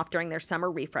 10% off during their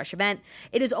summer refresh event.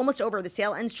 It is almost over. The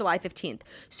sale ends July 15th.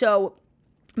 So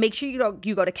make sure you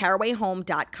go to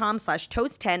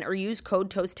carawayhome.com/toast10 or use code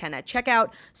toast10 at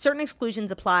checkout. Certain exclusions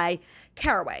apply.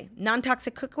 Caraway,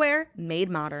 non-toxic cookware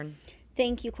made modern.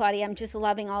 Thank you, Claudia. I'm just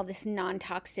loving all this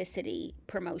non-toxicity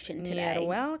promotion today. You're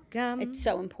welcome. It's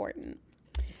so important.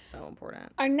 So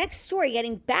important. Our next story,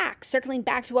 circling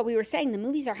back to what we were saying, the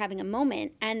movies are having a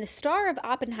moment, and the star of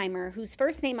Oppenheimer, whose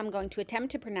first name I'm going to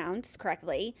attempt to pronounce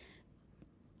correctly,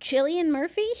 Cillian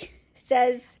Murphy,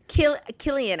 says...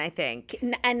 Killian, I think.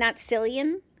 And not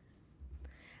Cillian?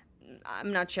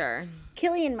 I'm not sure.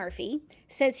 Cillian Murphy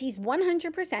says he's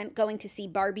 100% going to see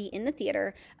Barbie in the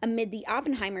theater amid the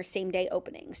Oppenheimer same-day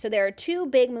opening. So there are two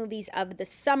big movies of the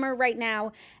summer right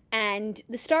now, and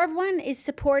the star of one is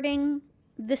supporting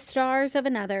the stars of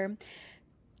another.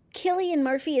 Cillian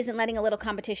Murphy isn't letting a little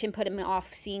competition put him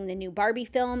off seeing the new Barbie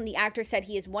film. The actor said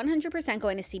he is 100%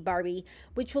 going to see Barbie,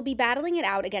 which will be battling it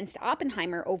out against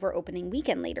Oppenheimer over opening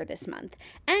weekend later this month.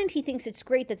 And he thinks it's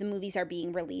great that the movies are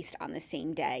being released on the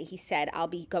same day. He said, I'll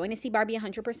be going to see Barbie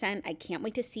 100%. I can't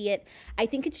wait to see it. I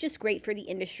think it's just great for the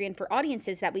industry and for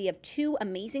audiences that we have two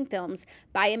amazing films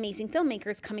by amazing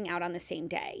filmmakers coming out on the same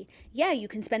day. Yeah, you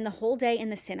can spend the whole day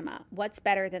in the cinema. What's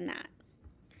better than that?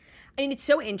 I mean, it's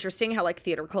so interesting how, like,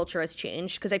 theater culture has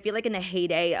changed, because I feel like in the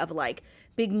heyday of, like,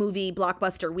 big movie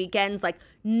blockbuster weekends, like,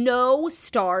 no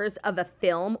stars of a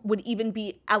film would even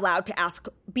be allowed to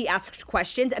be asked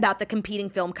questions about the competing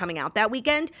film coming out that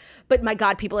weekend. But my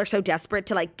God, people are so desperate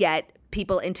to, like, get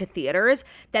people into theaters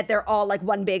that they're all, like,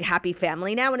 one big happy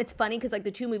family now. And it's funny because, like,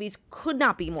 the two movies could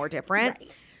not be more different.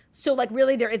 Right. So, like,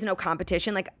 really, there is no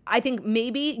competition. Like, I think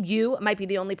maybe you might be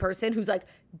the only person who's, like,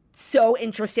 so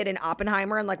interested in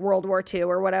Oppenheimer and, like, World War II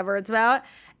or whatever it's about.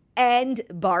 And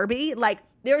Barbie, like,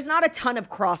 there's not a ton of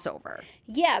crossover.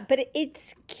 Yeah, but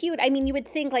it's cute. I mean, you would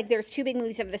think, like, there's two big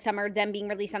movies of the summer, them being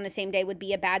released on the same day would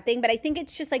be a bad thing. But I think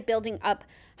it's just, like, building up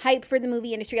hype for the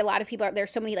movie industry. A lot of people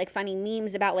there's so many, like, funny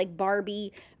memes about, like,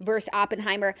 Barbie versus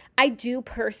Oppenheimer. I do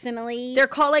personally... They're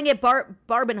calling it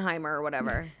Barbenheimer or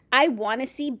whatever. I want to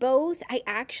see both. I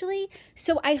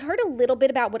heard a little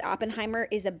bit about what Oppenheimer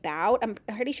is about. I'm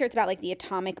pretty sure it's about, like, the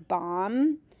atomic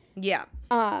bomb. Yeah.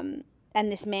 And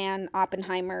this man,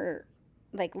 Oppenheimer,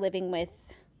 like, living with,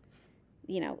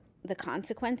 you know, the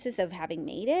consequences of having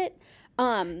made it.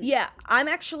 Yeah, I'm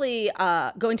actually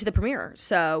going to the premiere.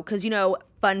 So, because, you know,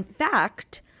 fun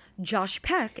fact, Josh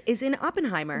Peck is in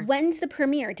Oppenheimer. When's the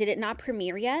premiere? Did it not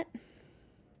premiere yet?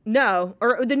 No,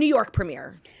 or the New York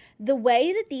premiere. The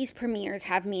way that these premieres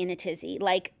have me in a tizzy,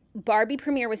 like, Barbie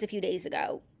premiere was a few days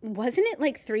ago. Wasn't it,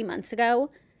 like, 3 months ago?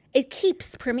 It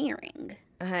keeps premiering.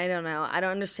 I don't know. I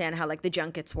don't understand how, like, the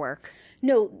junkets work.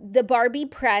 No, the Barbie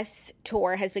press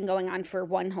tour has been going on for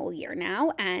one whole year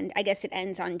now, and I guess it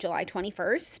ends on July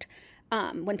 21st,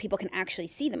 when people can actually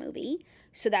see the movie.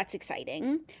 So that's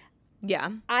exciting.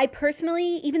 Yeah. I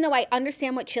personally, even though I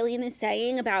understand what Cillian is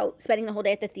saying about spending the whole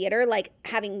day at the theater, like,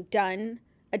 having done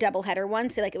a doubleheader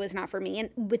once, like, it was not for me. And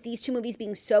with these two movies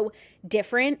being so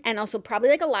different and also probably,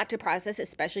 like, a lot to process,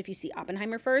 especially if you see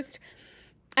Oppenheimer first,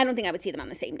 I don't think I would see them on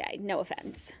the same day. No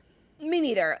offense. Me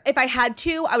neither. If I had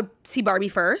to, I would see Barbie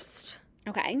first.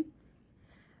 Okay.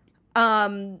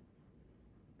 And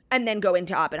then go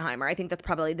into Oppenheimer. I think that's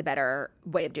probably the better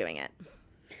way of doing it.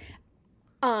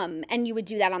 And you would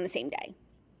do that on the same day?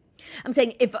 I'm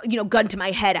saying if, gun to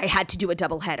my head, I had to do a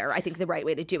double header. I think the right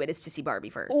way to do it is to see Barbie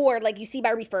first. Or like you see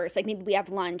Barbie first, like maybe we have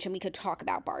lunch and we could talk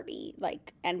about Barbie,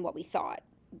 like, and what we thought.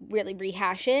 Really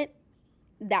rehash it.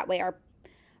 That way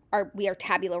we are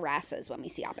tabula rasas when we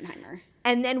see Oppenheimer.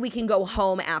 And then we can go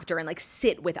home after and like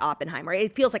sit with Oppenheimer.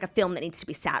 It feels like a film that needs to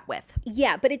be sat with.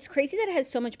 Yeah, but it's crazy that it has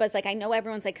so much buzz. Like I know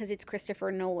everyone's like, because it's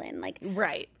Christopher Nolan. Like,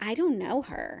 right. I don't know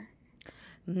her.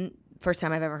 First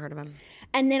time I've ever heard of him.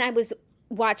 And then I was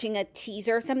watching a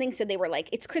teaser or something, so they were like,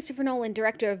 it's Christopher Nolan,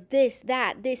 director of this,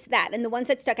 that. And the ones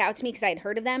that stuck out to me because I had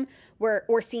heard of them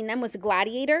or seen them was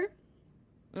Gladiator.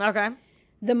 Okay.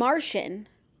 The Martian,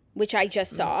 which I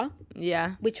just saw.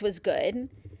 Yeah. Which was good.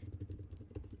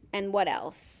 And what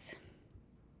else?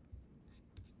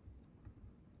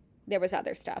 There was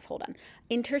other stuff. Hold on.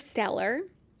 Interstellar.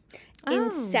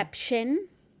 Inception.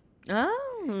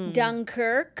 Oh.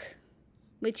 Dunkirk,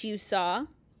 which you saw.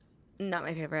 Not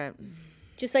my favorite.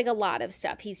 Just like a lot of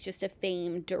stuff. He's just a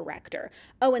famed director.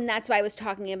 Oh, and that's why I was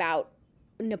talking about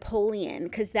Napoleon,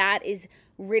 because that is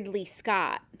Ridley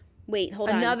Scott. Wait, hold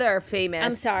on. Another famous.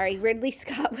 I'm sorry. Ridley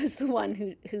Scott was the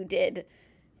one who did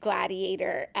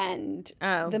Gladiator and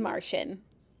The Martian.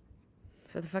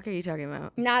 So the fuck are you talking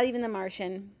about? Not even The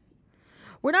Martian.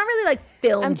 We're not really like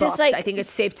film just buffs, like- I think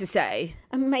it's safe to say.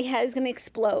 My head is going to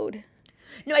explode.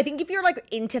 No, I think if you're like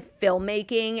into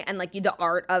filmmaking and like the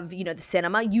art of, the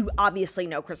cinema, you obviously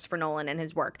know Christopher Nolan and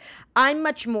his work. I'm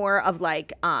much more of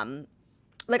like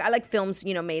I like films,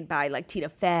 made by like Tina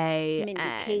Fey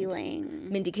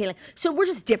Mindy Kaling. So we're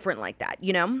just different like that,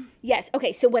 Yes.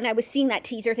 Okay. So when I was seeing that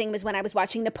teaser thing was when I was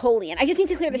watching Napoleon. I just need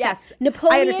to clear this Yes, up.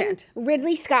 Napoleon, I understand.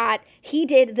 Ridley Scott, he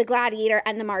did The Gladiator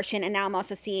and The Martian, and now I'm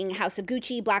also seeing House of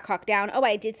Gucci, Black Hawk Down. Oh,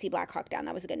 I did see Black Hawk Down.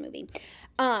 That was a good movie.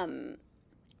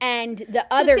 And the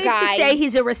other safe guy, to say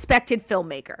he's a respected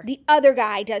filmmaker. the other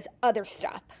guy does other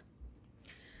stuff.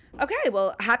 Okay,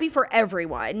 well, happy for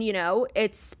everyone.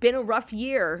 It's been a rough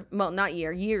year. Well, not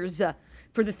years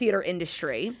for the theater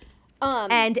industry.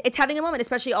 And it's having a moment,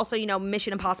 especially also,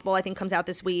 Mission Impossible, I think, comes out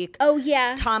this week. Oh,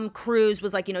 yeah. Tom Cruise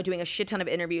was like, doing a shit ton of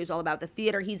interviews all about the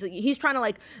theater. He's trying to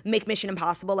like make Mission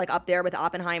Impossible like up there with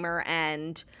Oppenheimer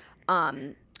and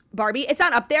Barbie. It's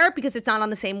not up there because it's not on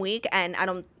the same week, and I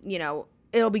don't,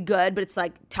 it'll be good, but it's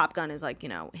like Top Gun is like,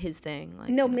 his thing. Like,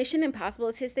 No, Mission Impossible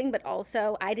is his thing, but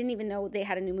also I didn't even know they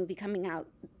had a new movie coming out,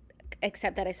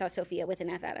 except that I saw Sophia with an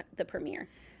F at the premiere.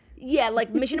 Yeah,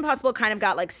 like Mission Impossible kind of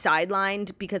got like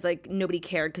sidelined because like nobody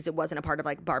cared because it wasn't a part of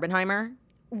like Barbenheimer.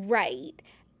 Right.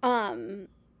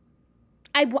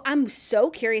 I'm so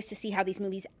curious to see how these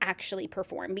movies actually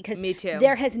perform because Me too.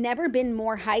 There has never been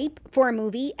more hype for a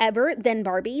movie ever than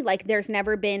Barbie. Like there's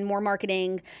never been more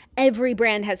marketing. Every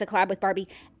brand has a collab with Barbie.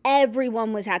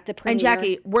 Everyone was at the premiere. And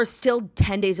Jackie, we're still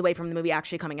 10 days away from the movie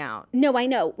actually coming out. No, I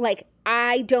know. Like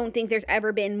I don't think there's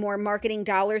ever been more marketing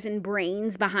dollars and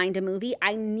brains behind a movie.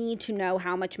 I need to know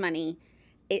how much money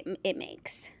it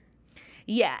makes.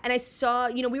 Yeah, and I saw,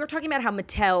 we were talking about how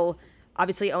Mattel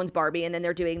obviously owns Barbie, and then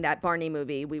they're doing that Barney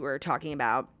movie we were talking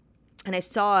about. And I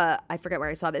forget where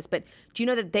I saw this, but do you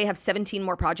know that they have 17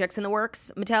 more projects in the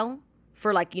works, Mattel,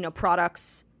 for like,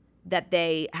 products that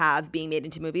they have being made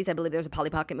into movies? I believe there's a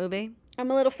Polly Pocket movie. I'm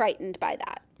a little frightened by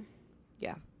that.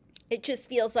 Yeah. It just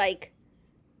feels like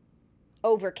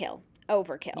overkill.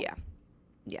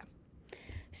 Yeah.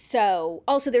 So,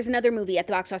 also there's another movie at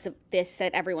the box office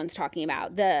that everyone's talking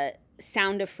about, The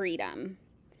Sound of Freedom.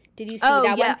 Did you see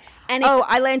that one? And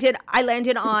I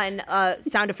landed on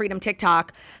Sound of Freedom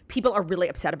TikTok. People are really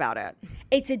upset about it.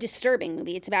 It's a disturbing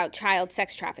movie. It's about child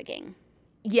sex trafficking.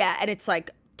 Yeah, and it's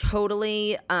like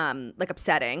totally like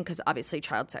upsetting because obviously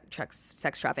child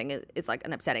sex trafficking is like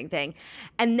an upsetting thing.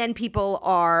 And then people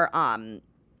are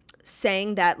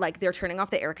saying that like they're turning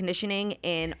off the air conditioning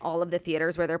in all of the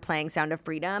theaters where they're playing Sound of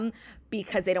Freedom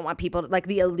because they don't want people like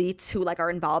the elites who like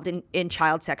are involved in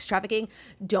child sex trafficking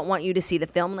don't want you to see the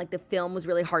film. Like the film was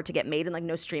really hard to get made and like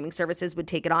no streaming services would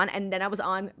take it on. And then I was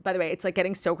on, by the way, it's like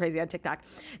getting so crazy on TikTok.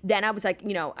 Then I was like,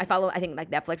 I follow I think like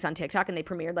Netflix on TikTok and they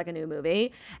premiered like a new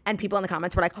movie and people in the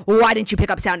comments were like, why didn't you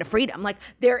pick up Sound of Freedom? Like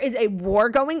there is a war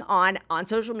going on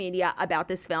social media about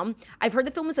this film. I've heard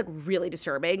the film is like really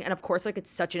disturbing and of course like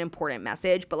it's such an important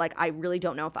message, but like I really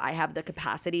don't know if I have the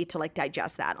capacity to like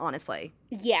digest that, honestly.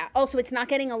 Yeah. Also, it's not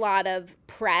getting a lot of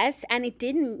press, and it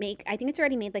didn't make. I think it's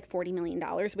already made like $40 million,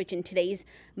 which in today's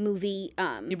movie,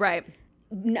 right,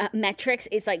 metrics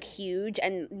is like huge.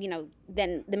 And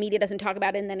then the media doesn't talk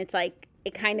about it, and then it's like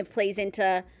it kind of plays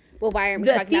into. Well, why aren't we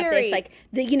talking about this? Like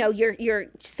you're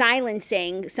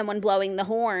silencing someone blowing the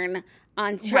horn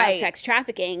on child sex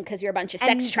trafficking because you're a bunch of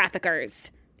sex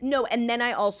traffickers. No, and then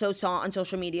I also saw on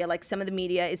social media, like, some of the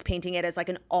media is painting it as, like,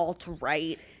 an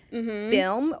alt-right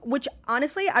film, which,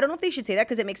 honestly, I don't know if they should say that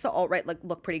because it makes the alt-right, like,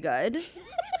 look pretty good.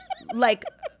 Like,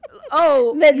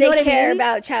 oh, That you know they what I care mean?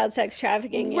 about child sex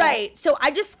trafficking. Yeah. Right. So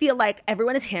I just feel like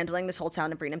everyone is handling this whole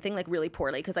Sound of Freedom thing, like, really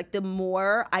poorly. Because, like, the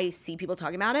more I see people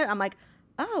talking about it, I'm like,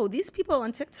 oh, these people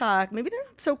on TikTok, maybe they're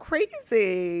not so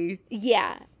crazy.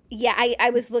 Yeah. Yeah,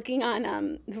 I was looking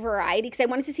on Variety because I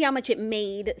wanted to see how much it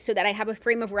made so that I have a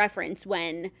frame of reference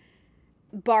when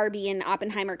Barbie and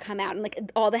Oppenheimer come out. And, like,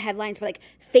 all the headlines were, like,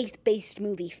 faith-based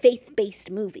movie.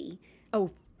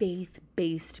 Oh,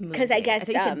 faith-based movie. 'Cause I guess, I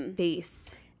think you said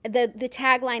face. The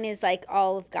tagline is, like,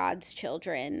 all of God's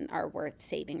children are worth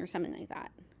saving or something like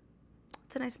that.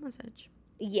 It's a nice message.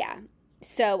 Yeah.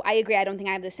 So I agree. I don't think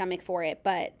I have the stomach for it,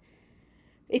 but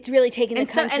it's really taken the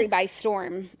country by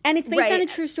storm. And it's based on a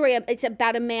true story. It's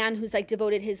about a man who's, like,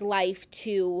 devoted his life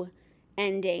to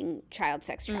ending child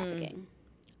sex trafficking.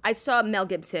 I saw Mel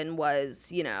Gibson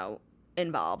was, you know,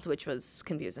 involved, which was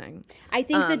confusing. I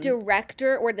think the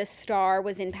director or the star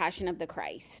was in Passion of the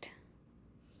Christ.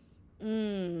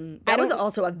 That was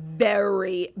also a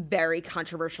very, very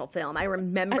controversial film. I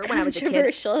remember when I was a kid.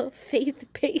 Controversial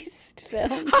faith-based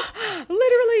film.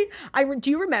 Literally. Do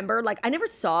you remember, like, I never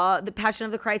saw The Passion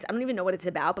of the Christ. I don't even know what it's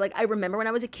about. But, like, I remember when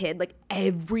I was a kid, like,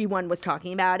 everyone was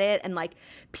talking about it. And, like,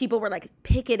 people were, like,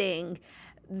 picketing,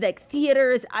 like,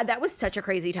 theaters. That was such a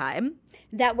crazy time.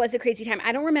 That was a crazy time.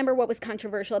 I don't remember what was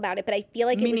controversial about it, but I feel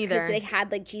like it was because they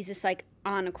had, like, Jesus, like,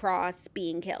 on a cross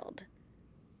being killed.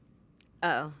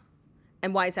 Oh.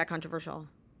 And why is that controversial?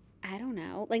 I don't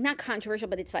know. Like, not controversial,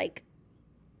 but it's, like,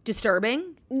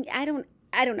 disturbing? I don't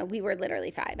know. We were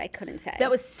literally 5. I couldn't say. That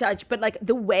was such, but, like,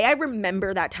 the way I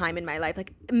remember that time in my life,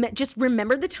 like, just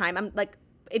remember the time. I'm, like,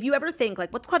 if you ever think,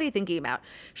 like, what's Claudia thinking about?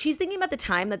 She's thinking about the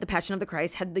time that the Passion of the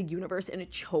Christ had the universe in a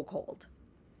chokehold.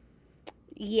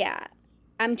 Yeah.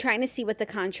 I'm trying to see what the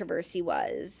controversy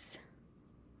was.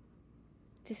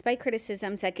 Despite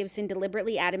criticisms that Gibson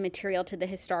deliberately added material to the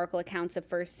historical accounts of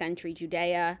first-century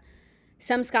Judea,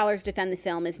 some scholars defend the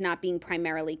film as not being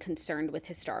primarily concerned with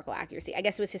historical accuracy. I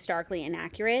guess it was historically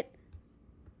inaccurate.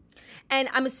 And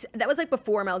that was, like,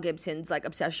 before Mel Gibson's, like,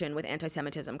 obsession with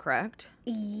anti-Semitism, correct?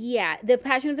 Yeah. The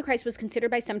Passion of the Christ was considered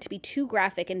by some to be too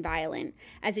graphic and violent,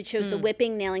 as it shows the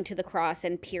whipping, nailing to the cross,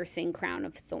 and piercing crown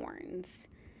of thorns.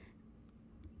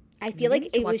 I feel like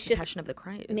it was just Passion of the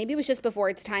Christ. Maybe it was just before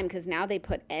its time because now they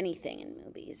put anything in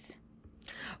movies.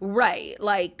 Right.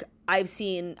 Like, I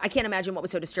can't imagine what was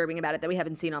so disturbing about it that we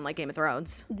haven't seen on, like, Game of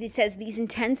Thrones. It says these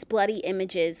intense bloody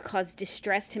images caused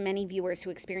distress to many viewers who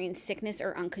experienced sickness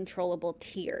or uncontrollable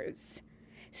tears.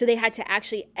 So they had to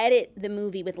actually edit the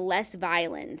movie with less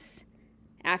violence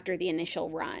after the initial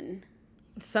run.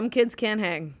 Some kids can't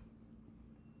hang.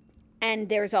 And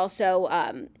there's also,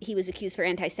 he was accused for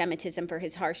anti-Semitism for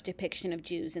his harsh depiction of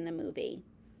Jews in the movie.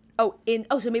 So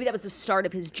maybe that was the start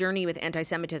of his journey with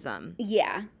anti-Semitism.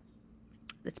 Yeah.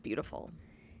 That's beautiful.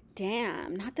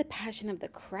 Damn, not the Passion of the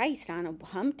Christ on a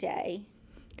hump day.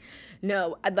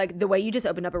 No, like, the way you just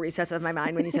opened up a recess of my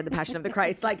mind when you said the Passion of the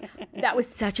Christ, like, that was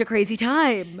such a crazy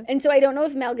time. And so I don't know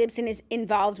if Mel Gibson is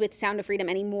involved with Sound of Freedom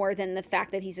any more than the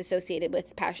fact that he's associated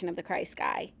with Passion of the Christ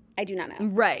guy. I do not know.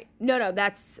 Right. No,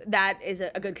 that is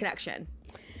a good connection.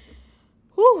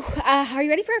 Whew. Are you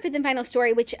ready for our fifth and final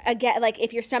story? Which, again, like,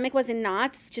 if your stomach was in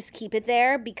knots, just keep it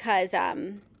there because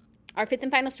our fifth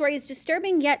and final story is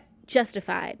disturbing yet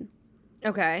justified.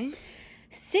 Okay.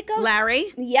 Sicko.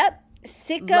 Larry? Yep.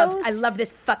 I love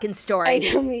this fucking story. I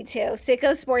know, me too.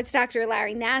 Sicko sports doctor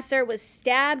Larry Nassar was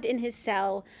stabbed in his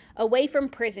cell away from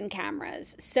prison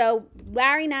cameras. So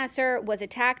Larry Nassar was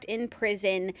attacked in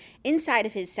prison inside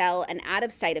of his cell and out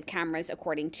of sight of cameras,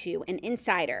 according to an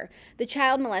insider. The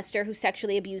child molester who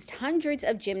sexually abused hundreds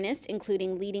of gymnasts,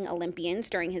 including leading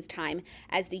Olympians during his time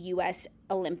as the U.S.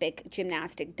 Olympic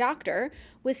gymnastic doctor,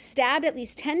 was stabbed at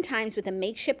least 10 times with a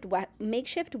makeshift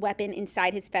weapon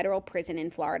inside his federal prison in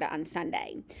Florida on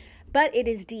Sunday. But it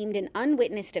is deemed an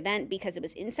unwitnessed event because it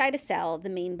was inside a cell, the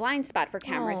main blind spot for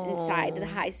cameras inside the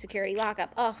high security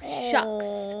lockup. Oh,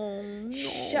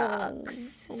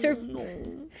 shucks.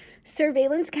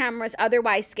 Surveillance cameras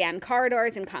otherwise scanned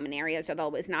corridors and common areas, although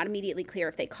it was not immediately clear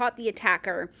if they caught the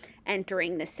attacker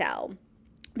entering the cell.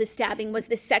 The stabbing was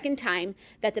the second time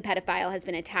that the pedophile has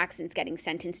been attacked since getting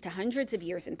sentenced to hundreds of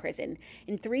years in prison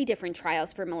in 3 different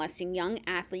trials for molesting young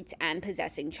athletes and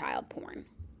possessing child porn.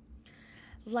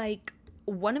 Like,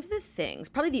 one of the things,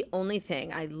 probably the only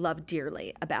thing I love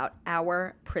dearly about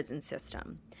our prison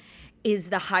system is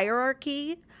the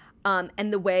hierarchy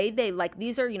And the way they, like,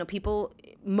 these are, people,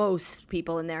 most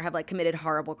people in there have, like, committed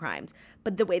horrible crimes.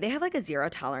 But the way they have, like, a zero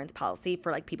tolerance policy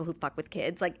for, like, people who fuck with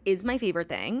kids, like, is my favorite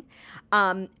thing.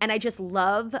 And I just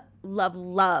love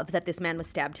that this man was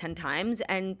stabbed 10 times.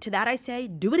 And to that I say,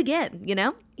 do it again,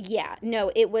 Yeah.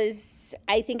 No, it was,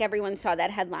 I think everyone saw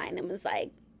that headline and was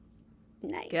like,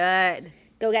 nice. Good.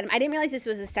 Go get him. I didn't realize this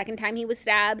was the second time he was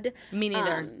stabbed. Me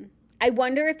neither. I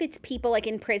wonder if it's people, like,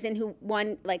 in prison who,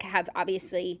 like, have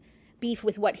obviously beef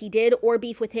with what he did or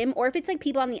beef with him, or if it's, like,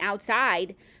 people on the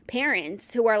outside,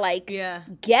 parents, who are like,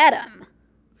 get him.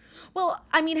 Well,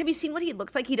 I mean, have you seen what he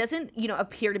looks like? He doesn't,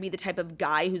 appear to be the type of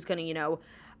guy who's going to,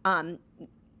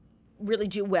 really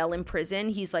do well in prison.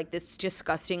 He's, like, this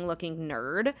disgusting looking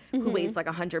nerd who weighs, like,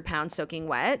 100 pounds soaking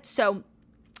wet. So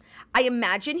I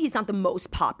imagine he's not the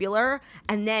most popular.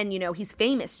 And then, he's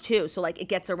famous too. So, like, it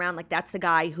gets around, like, that's the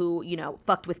guy who,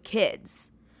 fucked with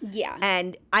kids. Yeah.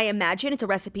 And I imagine it's a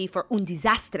recipe for un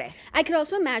desastre. I could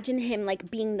also imagine him,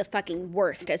 like, being the fucking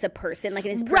worst as a person, like,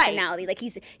 in his personality. Right.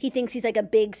 Like, he thinks he's, like, a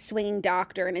big swinging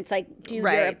doctor, and it's like, dude, you're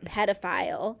a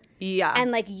pedophile. Yeah.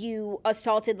 And, like, you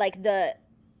assaulted, like, the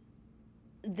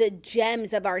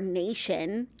gems of our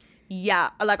nation. Yeah,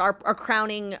 like our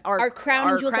crowning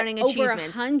crowning achievements. Over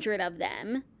 100 of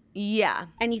them. Yeah.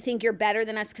 And you think you're better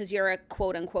than us because you're a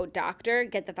quote unquote doctor?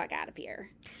 Get the fuck out of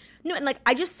here. No, and, like,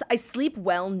 I sleep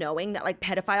well knowing that, like,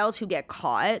 pedophiles who get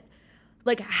caught,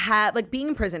 like, have, like, being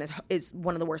in prison is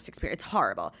one of the worst experiences. It's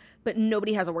horrible. But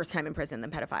nobody has a worse time in prison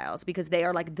than pedophiles because they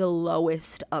are, like, the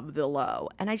lowest of the low.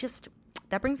 And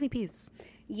that brings me peace.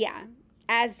 Yeah.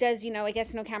 As does, I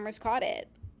guess no cameras caught it.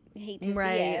 I hate to see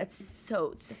it. It's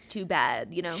just too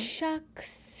bad,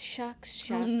 Shucks.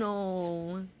 Oh,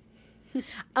 no.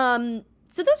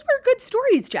 So those were good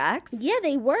stories, Jax. Yeah,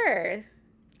 they were.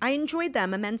 I enjoyed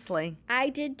them immensely. I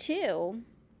did too.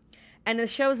 And the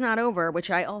show's not over,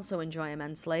 which I also enjoy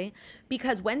immensely,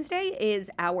 because Wednesday is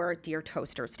our Dear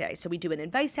Toasters Day. So we do an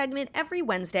advice segment every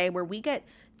Wednesday where we get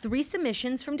 3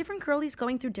 submissions from different girlies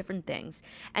going through different things.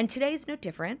 And today is no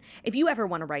different. If you ever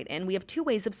want to write in, we have 2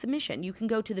 ways of submission. You can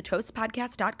go to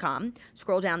thetoastpodcast.com,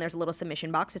 scroll down, there's a little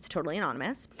submission box. It's totally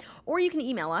anonymous. Or you can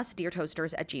email us,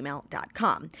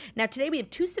 deartoasters@gmail.com. Now, today we have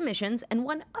 2 submissions and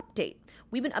 1 update.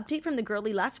 We have an update from the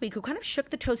girlie last week who kind of shook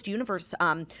the toast universe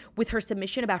with her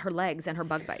submission about her legs and her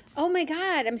bug bites. Oh my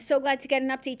God, I'm so glad to get an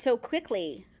update so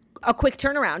quickly. A quick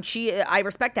turnaround. I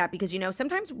respect that because,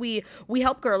 sometimes we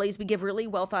help girlies, we give really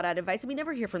well thought out advice and we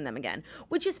never hear from them again,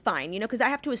 which is fine, because I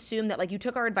have to assume that, like, you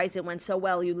took our advice, it went so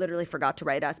well, you literally forgot to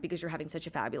write us because you're having such a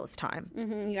fabulous time.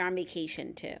 Mm-hmm, you're on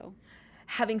vacation too.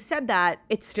 Having said that,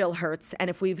 it still hurts. And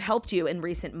if we've helped you in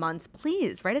recent months,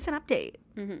 please write us an update.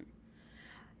 Mm-hmm.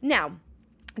 Now,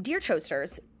 Dear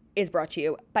Toasters is brought to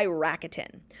you by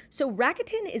Rakuten. So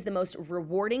Rakuten is the most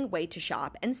rewarding way to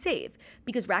shop and save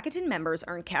because Rakuten members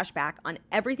earn cash back on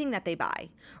everything that they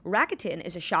buy. Rakuten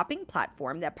is a shopping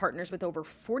platform that partners with over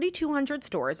 4,200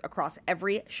 stores across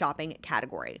every shopping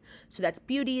category. So that's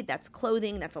beauty, that's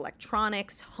clothing, that's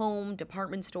electronics, home,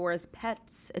 department stores,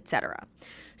 pets, etc.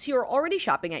 So you're already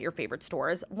shopping at your favorite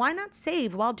stores. Why not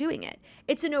save while doing it?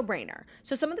 It's a no-brainer.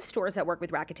 So some of the stores that work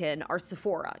with Rakuten are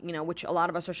Sephora, which a lot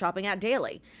of us are shopping at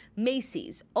daily.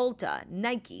 Macy's, Ulta,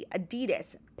 Nike,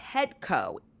 Adidas,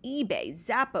 Petco, eBay,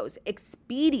 Zappos,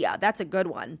 Expedia, that's a good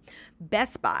one,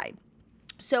 Best Buy.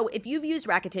 So if you've used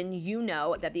Rakuten, you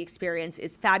know that the experience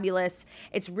is fabulous.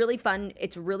 It's really fun,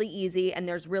 it's really easy, and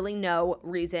there's really no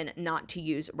reason not to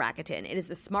use Rakuten. It is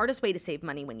the smartest way to save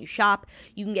money when you shop.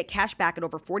 You can get cash back at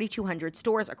over 4,200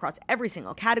 stores across every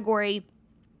single category.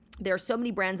 There are so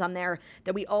many brands on there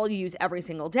that we all use every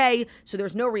single day, so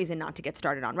there's no reason not to get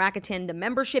started on Rakuten. The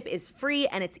membership is free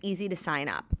and it's easy to sign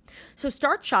up. So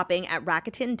start shopping at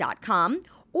Rakuten.com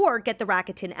or get the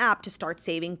Rakuten app to start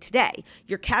saving today.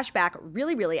 Your cash back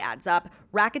really, really adds up.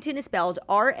 Rakuten is spelled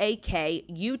Rakuten.com.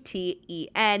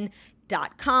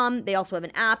 They also have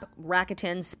an app,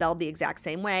 Rakuten, spelled the exact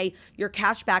same way. Your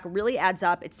cash back really adds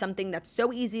up. It's something that's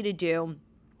so easy to do.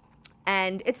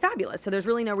 And it's fabulous. So there's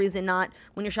really no reason not,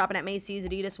 when you're shopping at Macy's,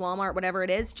 Adidas, Walmart, whatever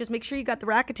it is, just make sure you got the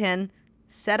Rakuten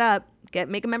set up,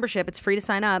 make a membership. It's free to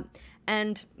sign up.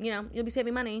 And, you'll be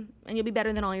saving money and you'll be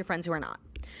better than all your friends who are not.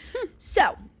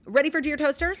 So, ready for Dear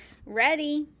Toasters?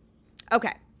 Ready.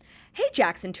 Okay. Hey,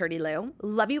 Jackson Turdy Lou.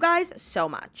 Love you guys so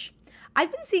much.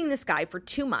 I've been seeing this guy for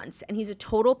 2 months and he's a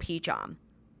total peach-om.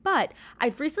 But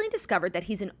I've recently discovered that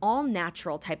he's an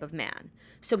all-natural type of man.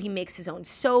 So he makes his own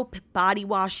soap, body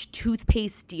wash,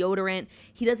 toothpaste, deodorant.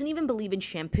 He doesn't even believe in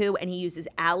shampoo, and he uses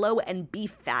aloe and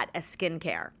beef fat as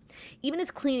skincare. Even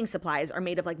his cleaning supplies are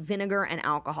made of, like, vinegar and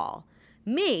alcohol.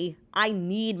 Me, I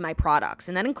need my products,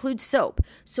 and that includes soap.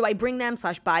 So I bring them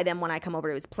 / buy them when I come over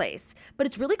to his place. But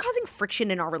it's really causing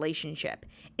friction in our relationship.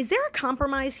 Is there a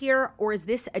compromise here, or is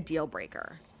this a deal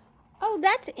breaker? Oh,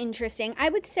 that's interesting. I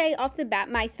would say off the bat,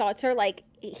 my thoughts are like,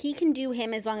 he can do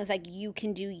him as long as like you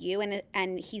can do you,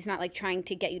 and he's not like trying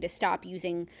to get you to stop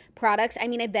using products. I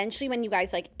mean, eventually when you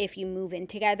guys like, if you move in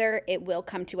together, it will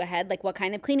come to a head. Like what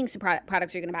kind of cleaning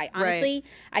products you're going to buy. Honestly,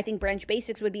 I think Branch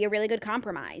Basics would be a really good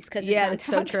compromise because it's not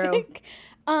so true.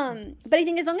 But I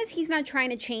think as long as he's not trying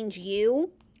to change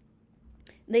you,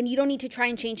 then you don't need to try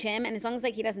and change him. And as long as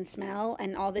like he doesn't smell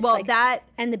and all this,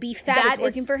 and the beef fat is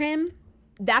working for him.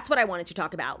 That's what I wanted to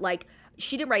talk about. Like,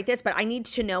 she didn't write this, but I need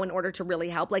to know in order to really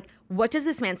help. Like, what does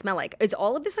this man smell like? Is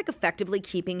all of this like effectively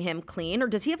keeping him clean, or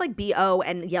does he have like BO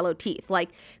and yellow teeth? Like,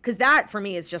 because that for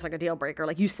me is just like a deal breaker.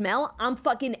 Like, you smell, I'm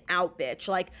fucking out, bitch.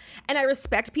 Like, and I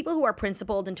respect people who are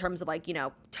principled in terms of like, you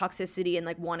know, toxicity and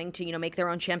like wanting to, you know, make their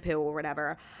own shampoo or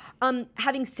whatever.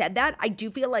 Having said that, I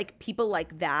do feel like people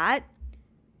like that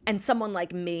and someone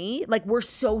like me, like, we're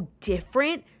so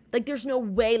different. Like, there's no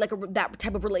way, like, that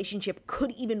type of relationship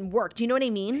could even work. Do you know what I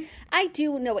mean? I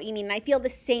do know what you mean. I feel the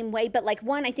same way. But, like,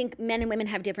 one, I think men and women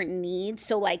have different needs.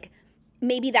 So, like,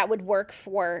 maybe that would work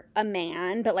for a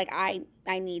man. But, like, I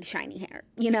need shiny hair.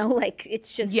 You know? Like,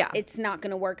 it's just, it's not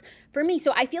going to work for me.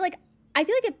 So, I feel like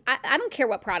if, I don't care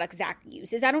what product Zach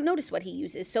uses. I don't notice what he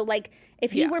uses. So, like,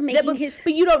 if he were making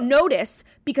But you don't notice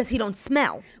because he don't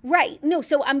smell. Right. No,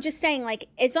 so I'm just saying, like,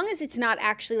 as long as it's not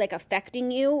actually, like,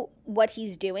 affecting you, what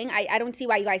he's doing, I don't see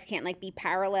why you guys can't, like, be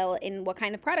parallel in what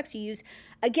kind of products you use.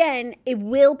 Again, it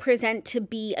will present to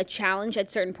be a challenge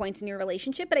at certain points in your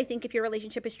relationship, but I think if your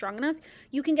relationship is strong enough,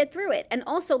 you can get through it. And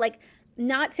also, like,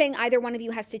 not saying either one of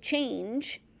you has to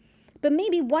change, but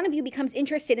maybe one of you becomes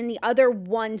interested in the other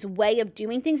one's way of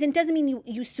doing things. And it doesn't mean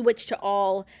you switch to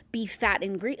all beef fat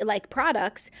and like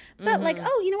products. But like,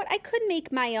 oh, you know what? I could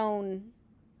make my own,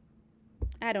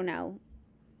 I don't know,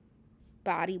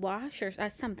 body wash or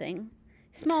something.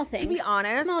 Small things. To be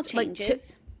honest, small changes.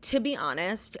 Like, to be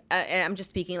honest, and I'm just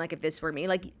speaking like if this were me,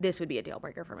 like this would be a deal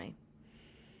breaker for me.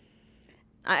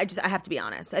 I have to be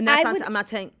honest. And that's I'm not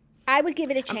saying. I would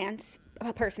give it a chance,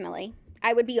 personally.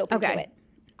 I would be open to it.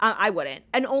 I wouldn't.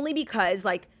 And only because,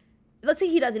 like, let's say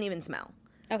he doesn't even smell.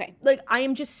 Okay. Like, I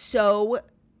am just so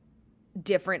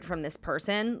different from this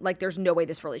person. Like, there's no way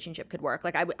this relationship could work.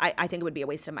 Like, I think it would be a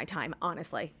waste of my time,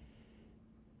 honestly.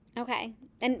 Okay.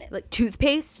 And like,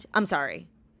 toothpaste? I'm sorry.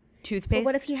 Toothpaste? But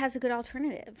what if he has a good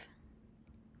alternative?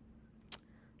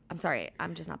 I'm sorry.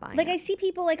 I'm just not buying like, it. I see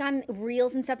people, like, on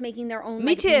Reels and stuff making their own,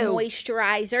 Me like, too.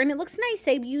 moisturizer. And it looks nice.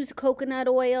 They use coconut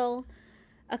oil.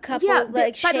 A couple,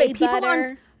 like, shea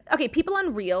butter. People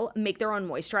on Reel make their own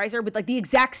moisturizer with, like, the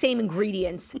exact same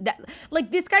ingredients. That,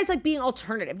 like, this guy's, like, being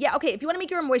alternative. Yeah, okay, if you want to make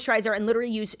your own moisturizer and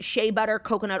literally use shea butter,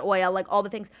 coconut oil, like, all the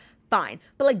things, fine.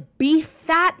 But, like, beef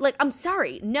fat, like, I'm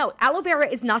sorry. No, aloe vera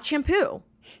is not shampoo.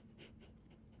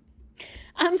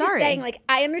 I'm just saying, like,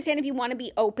 I understand if you want to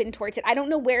be open towards it. I don't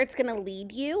know where it's going to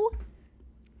lead you.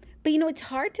 But, you know, it's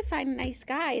hard to find a nice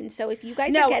guy. And so if you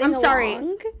guys are getting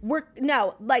along.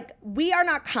 We are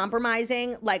not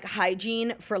compromising, like,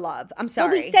 hygiene for love. I'm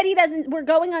sorry. Well, we said he doesn't. We're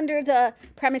going under the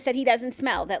premise that he doesn't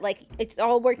smell, that, like, it's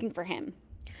all working for him.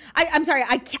 I'm sorry.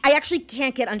 I actually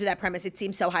can't get under that premise. It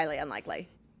seems so highly unlikely.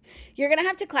 You're going to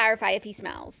have to clarify if he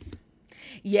smells.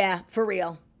 Yeah, for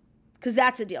real. Because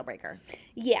that's a deal breaker.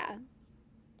 Yeah.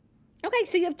 Okay,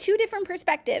 so you have two different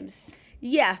perspectives.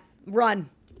 Yeah, run.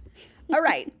 All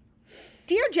right.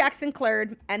 Dear Jackson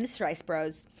Clurd and the Strice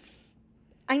Bros,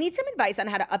 I need some advice on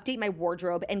how to update my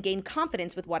wardrobe and gain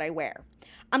confidence with what I wear.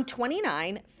 I'm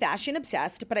 29, fashion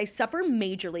obsessed, but I suffer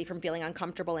majorly from feeling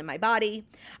uncomfortable in my body.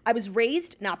 I was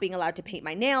raised not being allowed to paint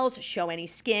my nails, show any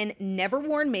skin, never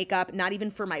worn makeup, not even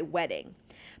for my wedding.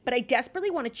 But I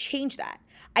desperately want to change that.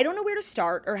 I don't know where to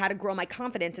start or how to grow my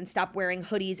confidence and stop wearing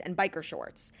hoodies and biker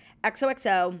shorts.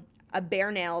 XOXO, a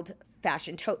bare-nailed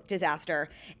fashion disaster.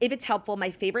 If it's helpful,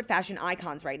 my favorite fashion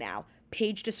icons right now: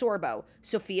 Paige DeSorbo,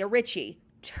 Sophia Richie,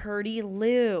 Turdy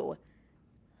Lou.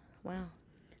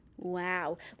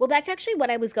 Wow. Well, that's actually what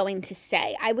I was going to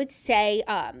say. I would say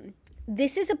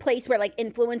this is a place where, like,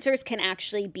 influencers can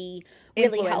actually be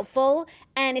really helpful,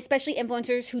 and especially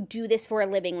influencers who do this for a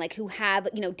living, like, who have,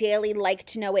 you know, daily like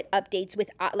to know it updates with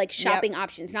like shopping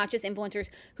options, not just influencers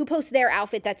who post their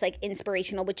outfit that's, like,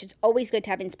 inspirational, which is always good to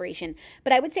have inspiration.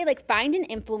 But I would say, like, find an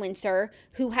influencer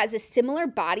who has a similar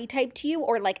body type to you,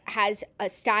 or, like, has a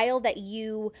style that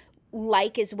you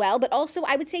like as well, but also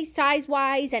I would say size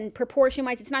wise and proportion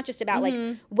wise, it's not just about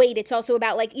like weight, it's also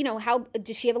about like, you know, how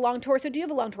does she have a long torso? Do you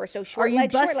have a long torso? Short Are you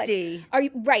legs, short busty? legs. Are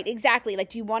you right, exactly. Like,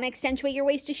 do you want to accentuate your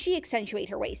waist? Does she accentuate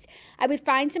her waist? I would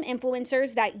find some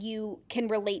influencers that you can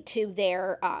relate to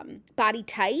their body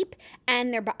type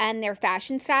and their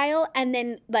fashion style, and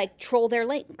then like troll their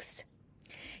links.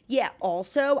 Yeah,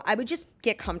 also, I would just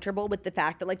get comfortable with the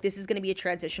fact that, like, this is going to be a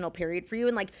transitional period for you,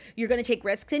 and, like, you're going to take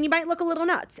risks, and you might look a little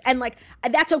nuts, and, like,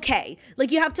 that's okay.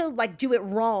 Like, you have to, like, do it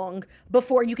wrong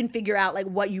before you can figure out, like,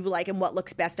 what you like and what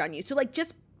looks best on you. So, like,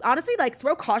 just honestly, like,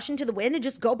 throw caution to the wind and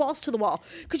just go balls to the wall,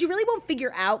 because you really won't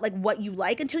figure out, like, what you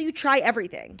like until you try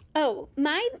everything. Oh,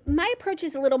 my approach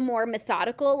is a little more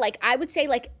methodical. Like, I would say,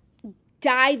 like,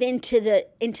 dive into the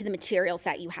materials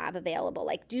that you have available.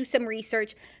 Like, do some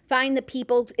research, find the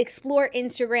people, explore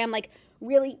Instagram. Like,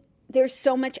 really, there's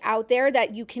so much out there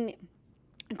that you can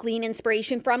glean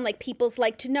inspiration from. Like, people's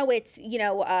like to know it's, you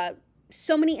know,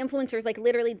 so many influencers, like,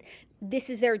 literally this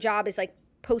is their job, is like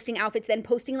posting outfits, then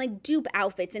posting like dupe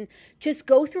outfits, and just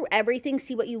go through everything,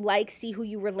 see what you like, see who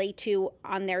you relate to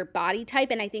on their body type.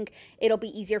 And I think it'll be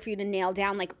easier for you to nail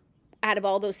down, like, out of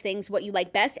all those things, what you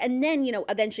like best. And then, you know,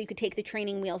 eventually you could take the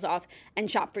training wheels off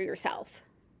and shop for yourself.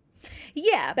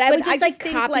 Yeah. But I would just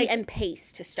think, copy and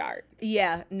paste to start.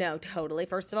 Yeah, no, totally.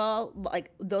 First of all, like,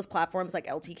 those platforms like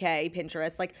LTK,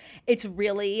 Pinterest, like, it's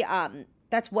really,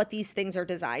 that's what these things are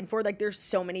designed for. Like, there's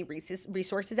so many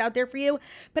resources out there for you.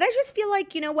 But I just feel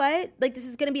like, you know what? Like, this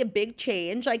is going to be a big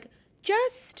change. Like,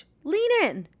 just lean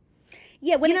in.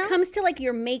 Yeah, when it comes to, like,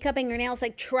 your makeup and your nails,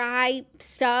 like, try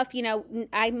stuff. You know,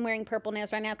 I'm wearing purple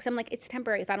nails right now because I'm like, it's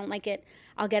temporary. If I don't like it,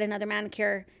 I'll get another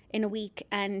manicure in a week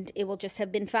and it will just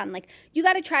have been fun. Like, you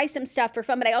got to try some stuff for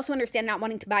fun, but I also understand not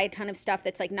wanting to buy a ton of stuff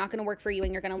that's, like, not going to work for you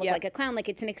and you're going to look like a clown. Like,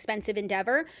 it's an expensive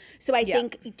endeavor. So I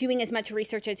think doing as much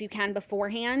research as you can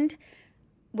beforehand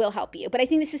will help you. But I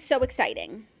think this is so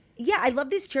exciting. Yeah, I love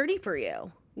this journey for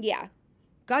you. Yeah.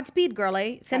 Godspeed,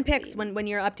 girlie. Send Godspeed. pics when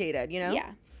you're updated, you know?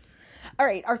 Yeah. All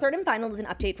right, our third and final is an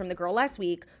update from the girl last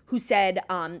week who said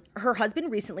her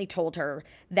husband recently told her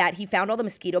that he found all the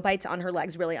mosquito bites on her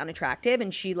legs really unattractive,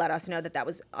 and she let us know that that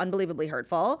was unbelievably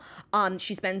hurtful.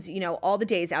 She spends, you know, all the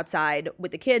days outside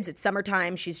with the kids. It's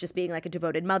summertime. She's just being like a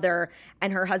devoted mother,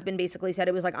 and her husband basically said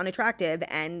it was like unattractive,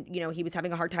 and, you know, he was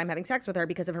having a hard time having sex with her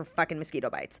because of her fucking mosquito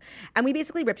bites. And we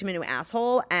basically ripped him a new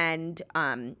asshole, and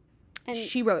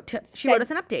she wrote us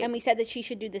an update. And we said that she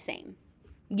should do the same.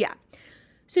 Yeah.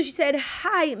 So she said,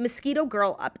 "Hi, Mosquito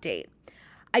Girl update.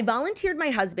 I volunteered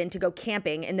my husband to go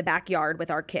camping in the backyard with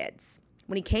our kids.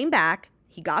 When he came back,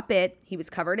 he got bit, he was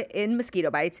covered in mosquito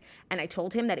bites, and I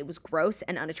told him that it was gross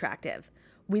and unattractive.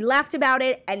 We laughed about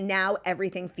it, and now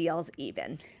everything feels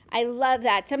even." I love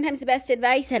that. Sometimes the best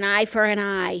advice, an eye for an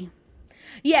eye.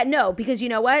 Yeah, no, because you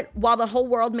know what? While the whole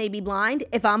world may be blind,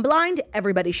 if I'm blind,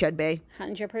 everybody should be.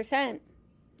 100%.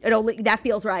 That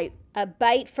feels right. A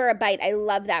bite for a bite. I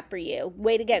love that for you.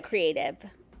 Way to get creative.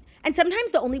 And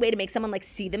sometimes the only way to make someone like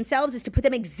see themselves is to put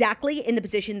them exactly in the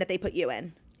position that they put you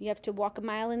in. You have to walk a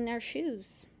mile in their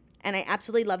shoes. And I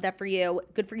absolutely love that for you.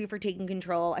 Good for you for taking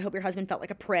control. I hope your husband felt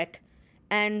like a prick.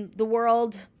 And the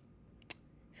world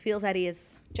feels at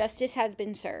ease. Justice has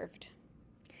been served.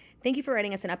 Thank you for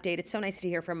writing us an update. It's so nice to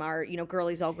hear from our, you know,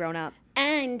 girlies all grown up.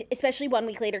 And especially 1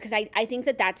 week later, because I think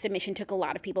that submission took a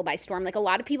lot of people by storm. Like, a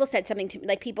lot of people said something to me,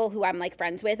 like, people who I'm, like,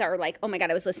 friends with are like, oh, my God,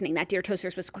 I was listening. That Dear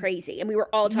Toasters was crazy. And we were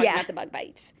all talking about the bug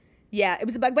bites. Yeah, it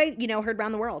was a bug bite, you know, heard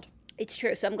around the world. It's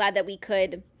true. So I'm glad that we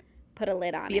could put a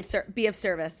lid on it. Be of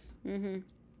service. Mm-hmm.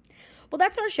 Well,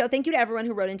 that's our show. Thank you to everyone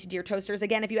who wrote into Dear Toasters.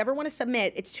 Again, if you ever want to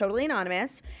submit, it's totally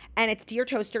anonymous, and it's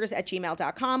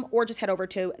deartoasters@gmail.com, or just head over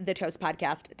to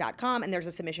thetoastpodcast.com, and there's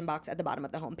a submission box at the bottom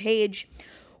of the homepage.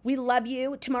 We love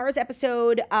you. Tomorrow's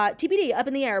episode, TBD, up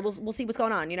in the air. We'll see what's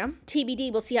going on, you know? TBD.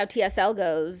 We'll see how TSL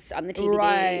goes on the TBD.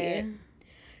 Right.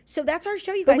 So that's our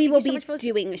show, you guys. But we will be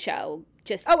doing the show.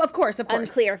 Just of course.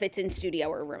 Unclear if it's in studio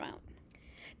or remote.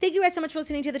 Thank you guys so much for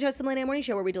listening to the Toast and Millennial Morning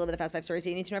Show, where we deliver the fast 5 stories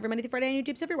you need to know every Monday through Friday on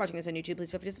YouTube. So if you're watching us on YouTube,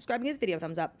 please feel free to subscribe and give this video a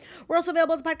thumbs up. We're also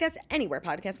available as a podcast anywhere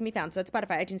podcasts can be found. So that's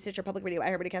Spotify, iTunes, Stitcher, Public Radio,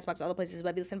 iHeartRadio, CastBox, all the places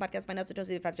where you listen to podcasts. Find us at Toast,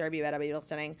 leave a 5-star review at how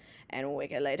stunning and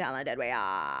wickedly talented we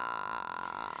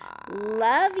are.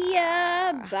 Love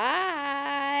ya.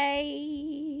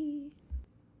 Bye.